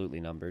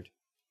absolutely numbered.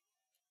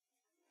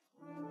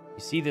 You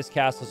see this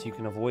castle, so you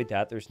can avoid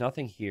that. There's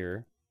nothing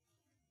here.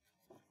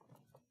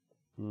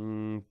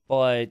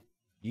 But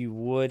you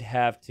would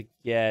have to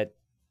get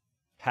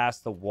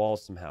past the wall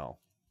somehow,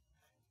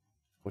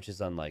 which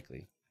is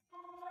unlikely.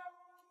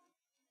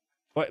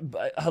 But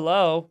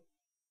hello?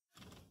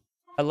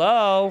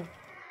 Hello?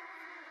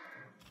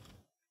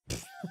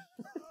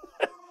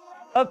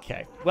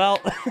 Okay, well...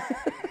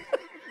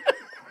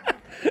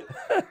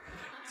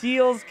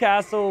 Teal's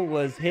castle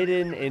was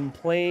hidden in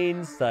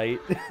plain sight.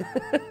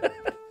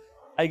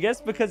 I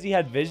guess because he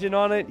had vision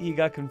on it, he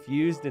got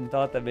confused and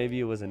thought that maybe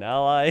it was an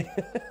ally.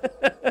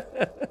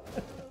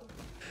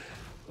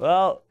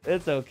 Well,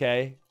 it's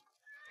okay.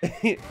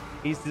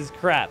 He says,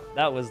 crap,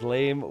 that was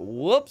lame.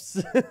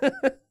 Whoops.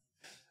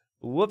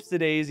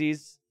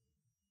 Whoops-a-daisies.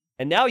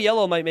 And now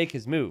Yellow might make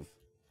his move.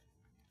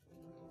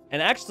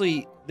 And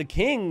actually, the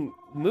king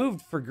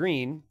moved for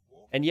green,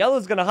 and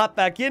Yellow's going to hop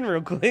back in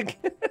real quick.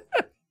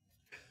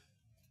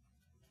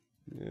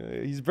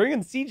 He's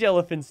bringing siege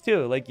elephants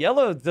too. Like,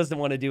 Yellow doesn't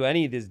want to do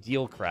any of this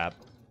deal crap.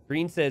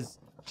 Green says,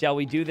 Shall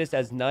we do this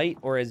as knight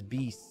or as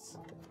beasts?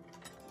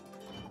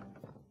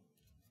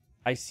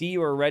 I see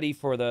you are ready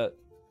for the...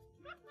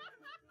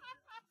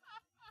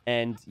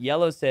 And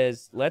yellow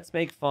says, let's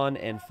make fun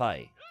and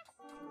fight.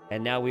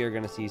 And now we are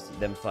going to see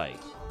them fight.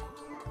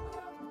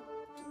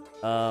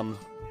 Well,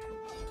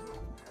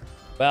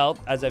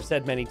 as I've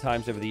said many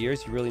times over the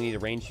years, you really need a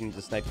ranged unit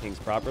to snipe kings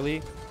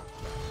properly.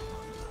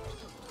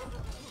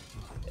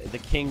 The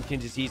king can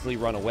just easily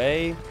run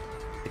away.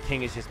 The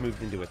king has just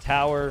moved into a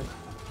tower.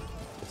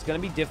 It's going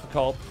to be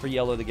difficult for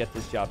yellow to get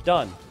this job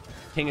done.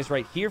 King is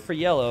right here for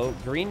yellow.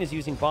 Green is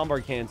using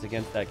bombard cannons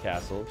against that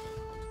castle.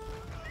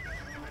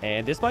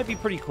 And this might be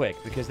pretty quick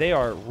because they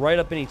are right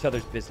up in each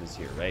other's business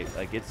here, right?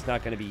 Like, it's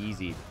not going to be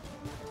easy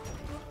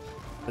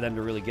for them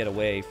to really get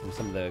away from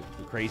some of the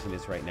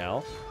craziness right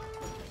now.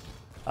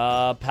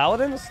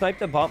 Paladin will snipe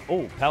the bomb.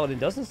 Oh, Paladin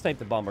doesn't snipe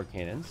the bombard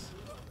cannons.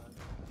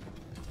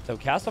 So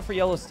castle for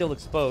yellow is still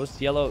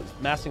exposed. Yellow is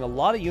massing a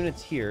lot of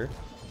units here.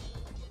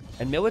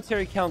 And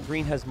military count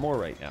green has more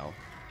right now.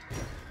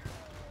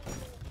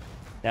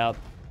 Now,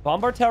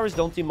 bombard towers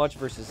don't do much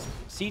versus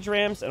siege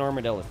rams and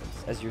armored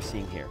elephants, as you're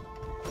seeing here.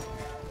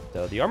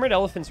 So the armored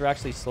elephants are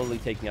actually slowly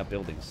taking out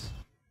buildings.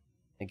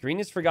 And green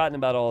has forgotten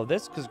about all of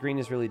this because green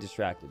is really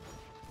distracted.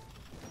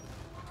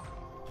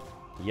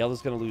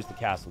 Yellow's going to lose the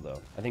castle,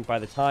 though. I think by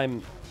the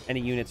time any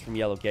units from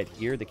yellow get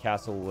here, the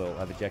castle will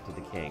have ejected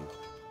the king.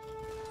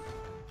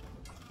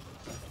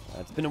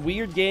 It's been a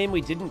weird game.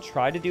 We didn't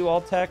try to do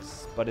all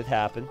text, but it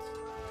happened.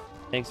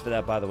 Thanks for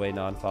that, by the way,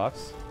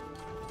 Non-Fox.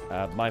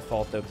 My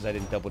fault, though, because I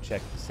didn't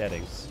double-check the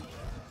settings.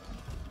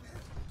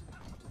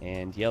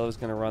 And yellow's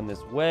going to run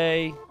this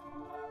way.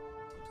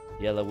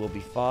 Yellow will be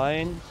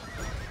fine.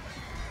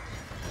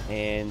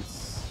 And,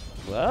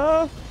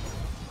 well...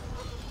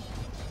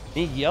 I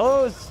mean,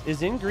 yellow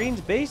is in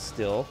green's base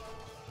still.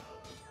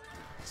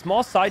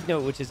 Small side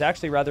note, which is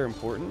actually rather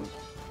important,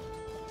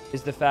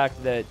 is the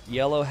fact that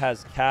yellow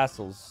has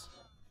castles.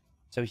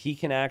 So he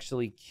can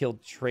actually kill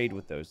trade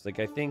with those. Like,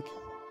 I think...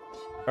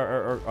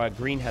 Or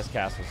green has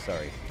castles,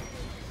 sorry.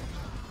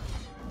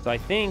 So I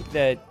think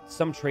that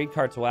some trade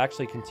cards will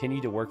actually continue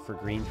to work for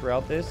green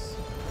throughout this.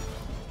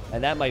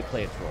 And that might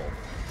play its role.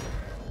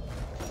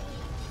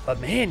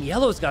 But man,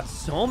 yellow's got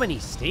so many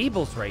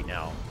stables right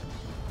now.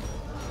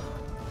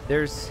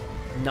 There's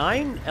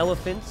 9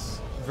 elephants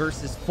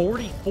versus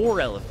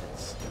 44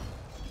 elephants.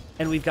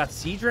 And we've got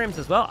siege rams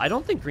as well. I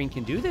don't think green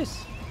can do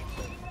this.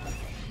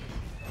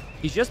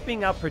 He's just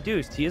being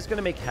outproduced. He is going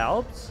to make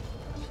halbs.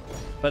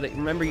 But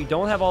remember, you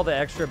don't have all the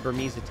extra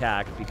Burmese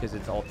attack because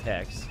it's all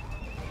text.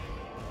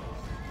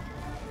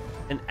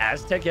 And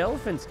Aztec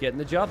elephants getting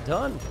the job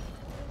done.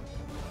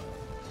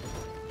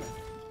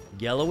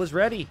 Yellow is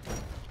ready.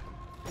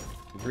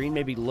 Green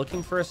may be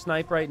looking for a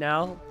snipe right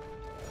now.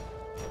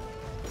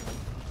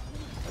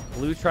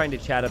 Blue trying to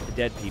chat up the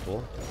dead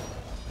people.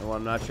 Well,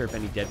 I'm not sure if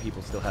any dead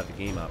people still have the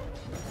game up.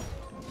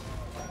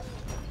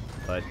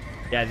 But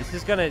yeah, this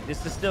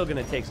is still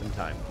gonna take some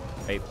time,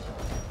 right?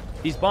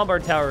 These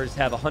bombard towers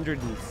have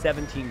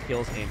 117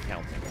 kills and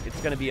counting. It's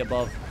gonna be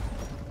above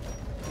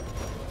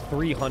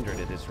 300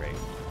 at this rate.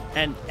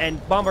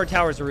 And bombard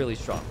towers are really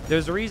strong.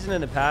 There's a reason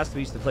in the past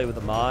we used to play with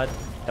a mod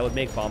that would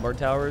make bombard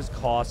towers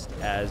cost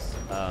as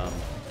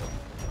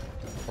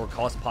or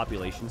cost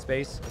population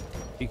space,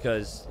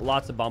 because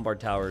lots of bombard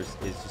towers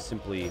is just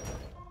simply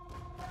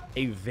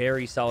a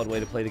very solid way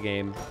to play the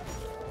game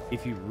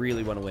if you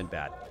really want to win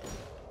bad.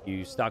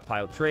 You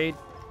stockpile trade,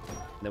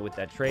 and then with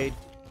that trade,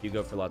 you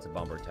go for lots of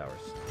bombard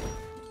towers.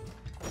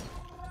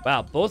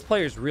 Wow, both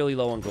players really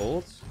low on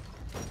golds.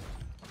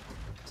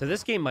 So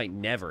this game might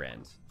never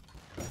end.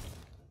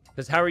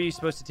 Because how are you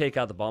supposed to take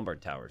out the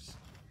bombard towers?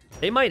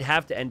 They might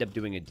have to end up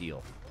doing a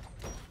deal.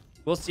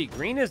 We'll see.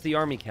 Green is the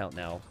army count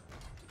now.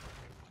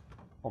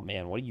 Oh,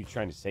 man. What are you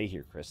trying to say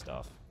here,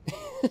 Christoph?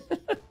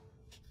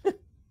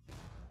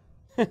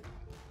 Okay,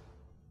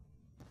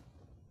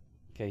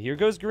 here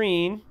goes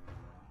green.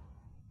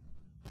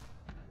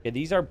 Okay,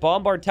 these are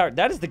bombard towers.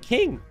 That is the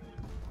king.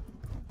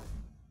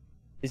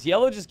 Is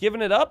yellow just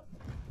giving it up?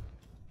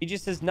 He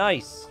just says,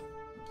 nice.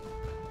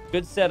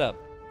 Good setup.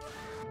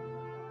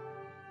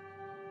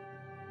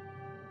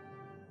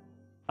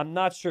 I'm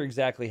not sure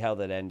exactly how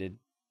that ended.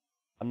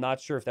 I'm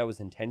not sure if that was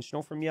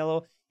intentional from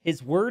yellow.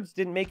 His words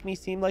didn't make me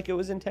seem like it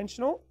was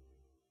intentional.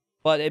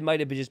 But it might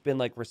have just been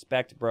like,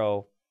 respect,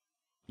 bro.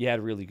 You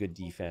had really good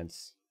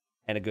defense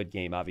and a good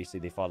game. Obviously,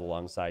 they fought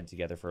alongside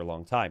together for a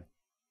long time.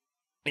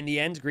 In the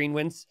end, green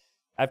wins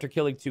after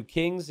killing 2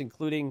 kings,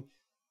 including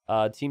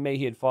a teammate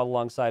he had fought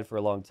alongside for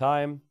a long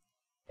time,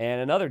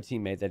 and another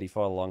teammate that he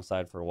fought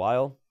alongside for a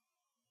while.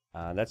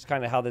 That's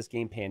kind of how this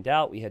game panned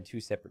out. We had 2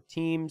 separate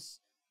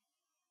teams,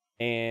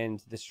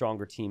 and the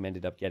stronger team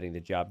ended up getting the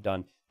job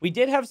done. We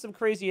did have some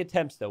crazy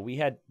attempts, though. We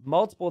had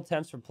multiple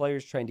attempts from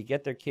players trying to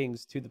get their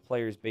kings to the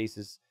players'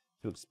 bases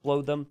to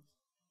explode them.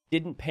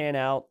 Didn't pan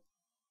out,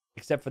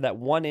 except for that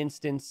one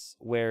instance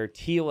where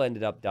Teal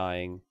ended up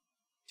dying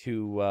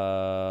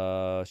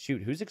to,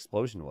 shoot, whose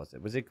explosion was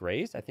it? Was it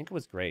Gray's? I think it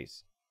was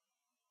Gray's.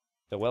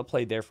 So well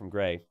played there from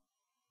Gray.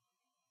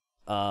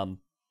 But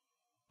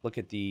Look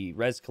at the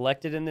res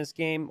collected in this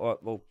game. Or,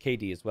 well,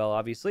 KD as well,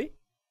 obviously.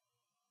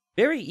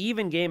 Very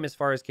even game as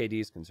far as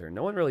KD is concerned.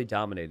 No one really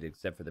dominated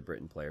except for the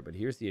Britain player. But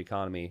here's the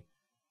economy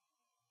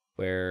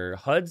where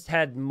HUD's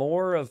had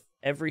more of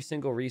every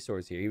single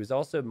resource here. He was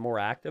also more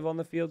active on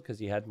the field because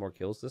he had more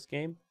kills this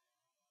game.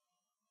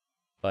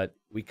 But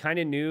we kind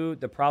of knew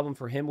the problem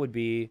for him would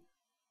be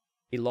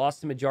he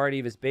lost the majority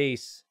of his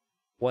base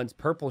once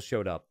purple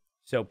showed up.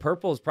 So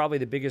purple is probably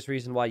the biggest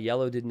reason why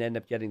yellow didn't end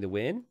up getting the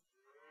win.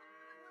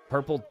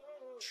 Purple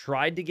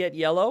tried to get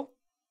yellow,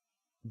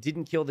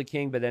 didn't kill the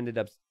king, but ended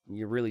up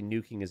really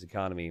nuking his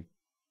economy.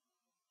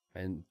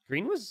 And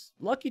green was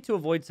lucky to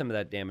avoid some of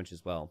that damage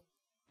as well.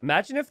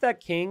 Imagine if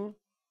that king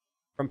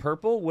from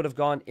purple would have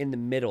gone in the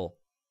middle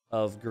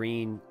of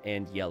green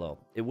and yellow.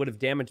 It would have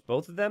damaged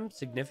both of them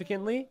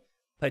significantly,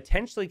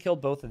 potentially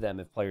killed both of them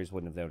if players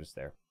wouldn't have noticed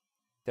there.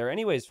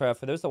 Anyways, for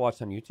those that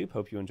watched on YouTube,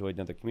 hope you enjoyed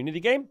another community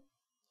game.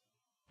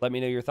 Let me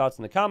know your thoughts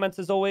in the comments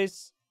as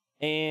always.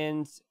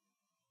 And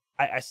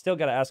I still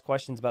got to ask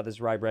questions about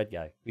this rye bread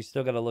guy. We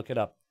still got to look it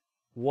up.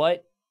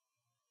 What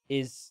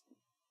is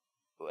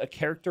a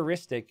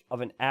characteristic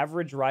of an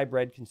average rye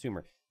bread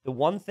consumer? The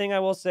one thing I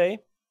will say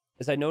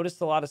is I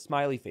noticed a lot of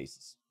smiley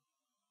faces.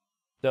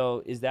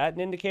 So is that an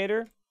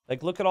indicator?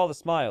 Like, look at all the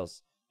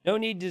smiles. No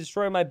need to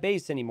destroy my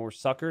base anymore,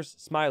 suckers.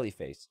 Smiley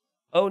face.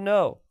 Oh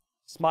no.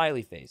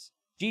 Smiley face.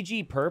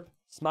 GG perp.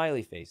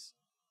 Smiley face.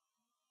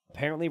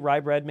 Apparently rye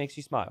bread makes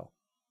you smile.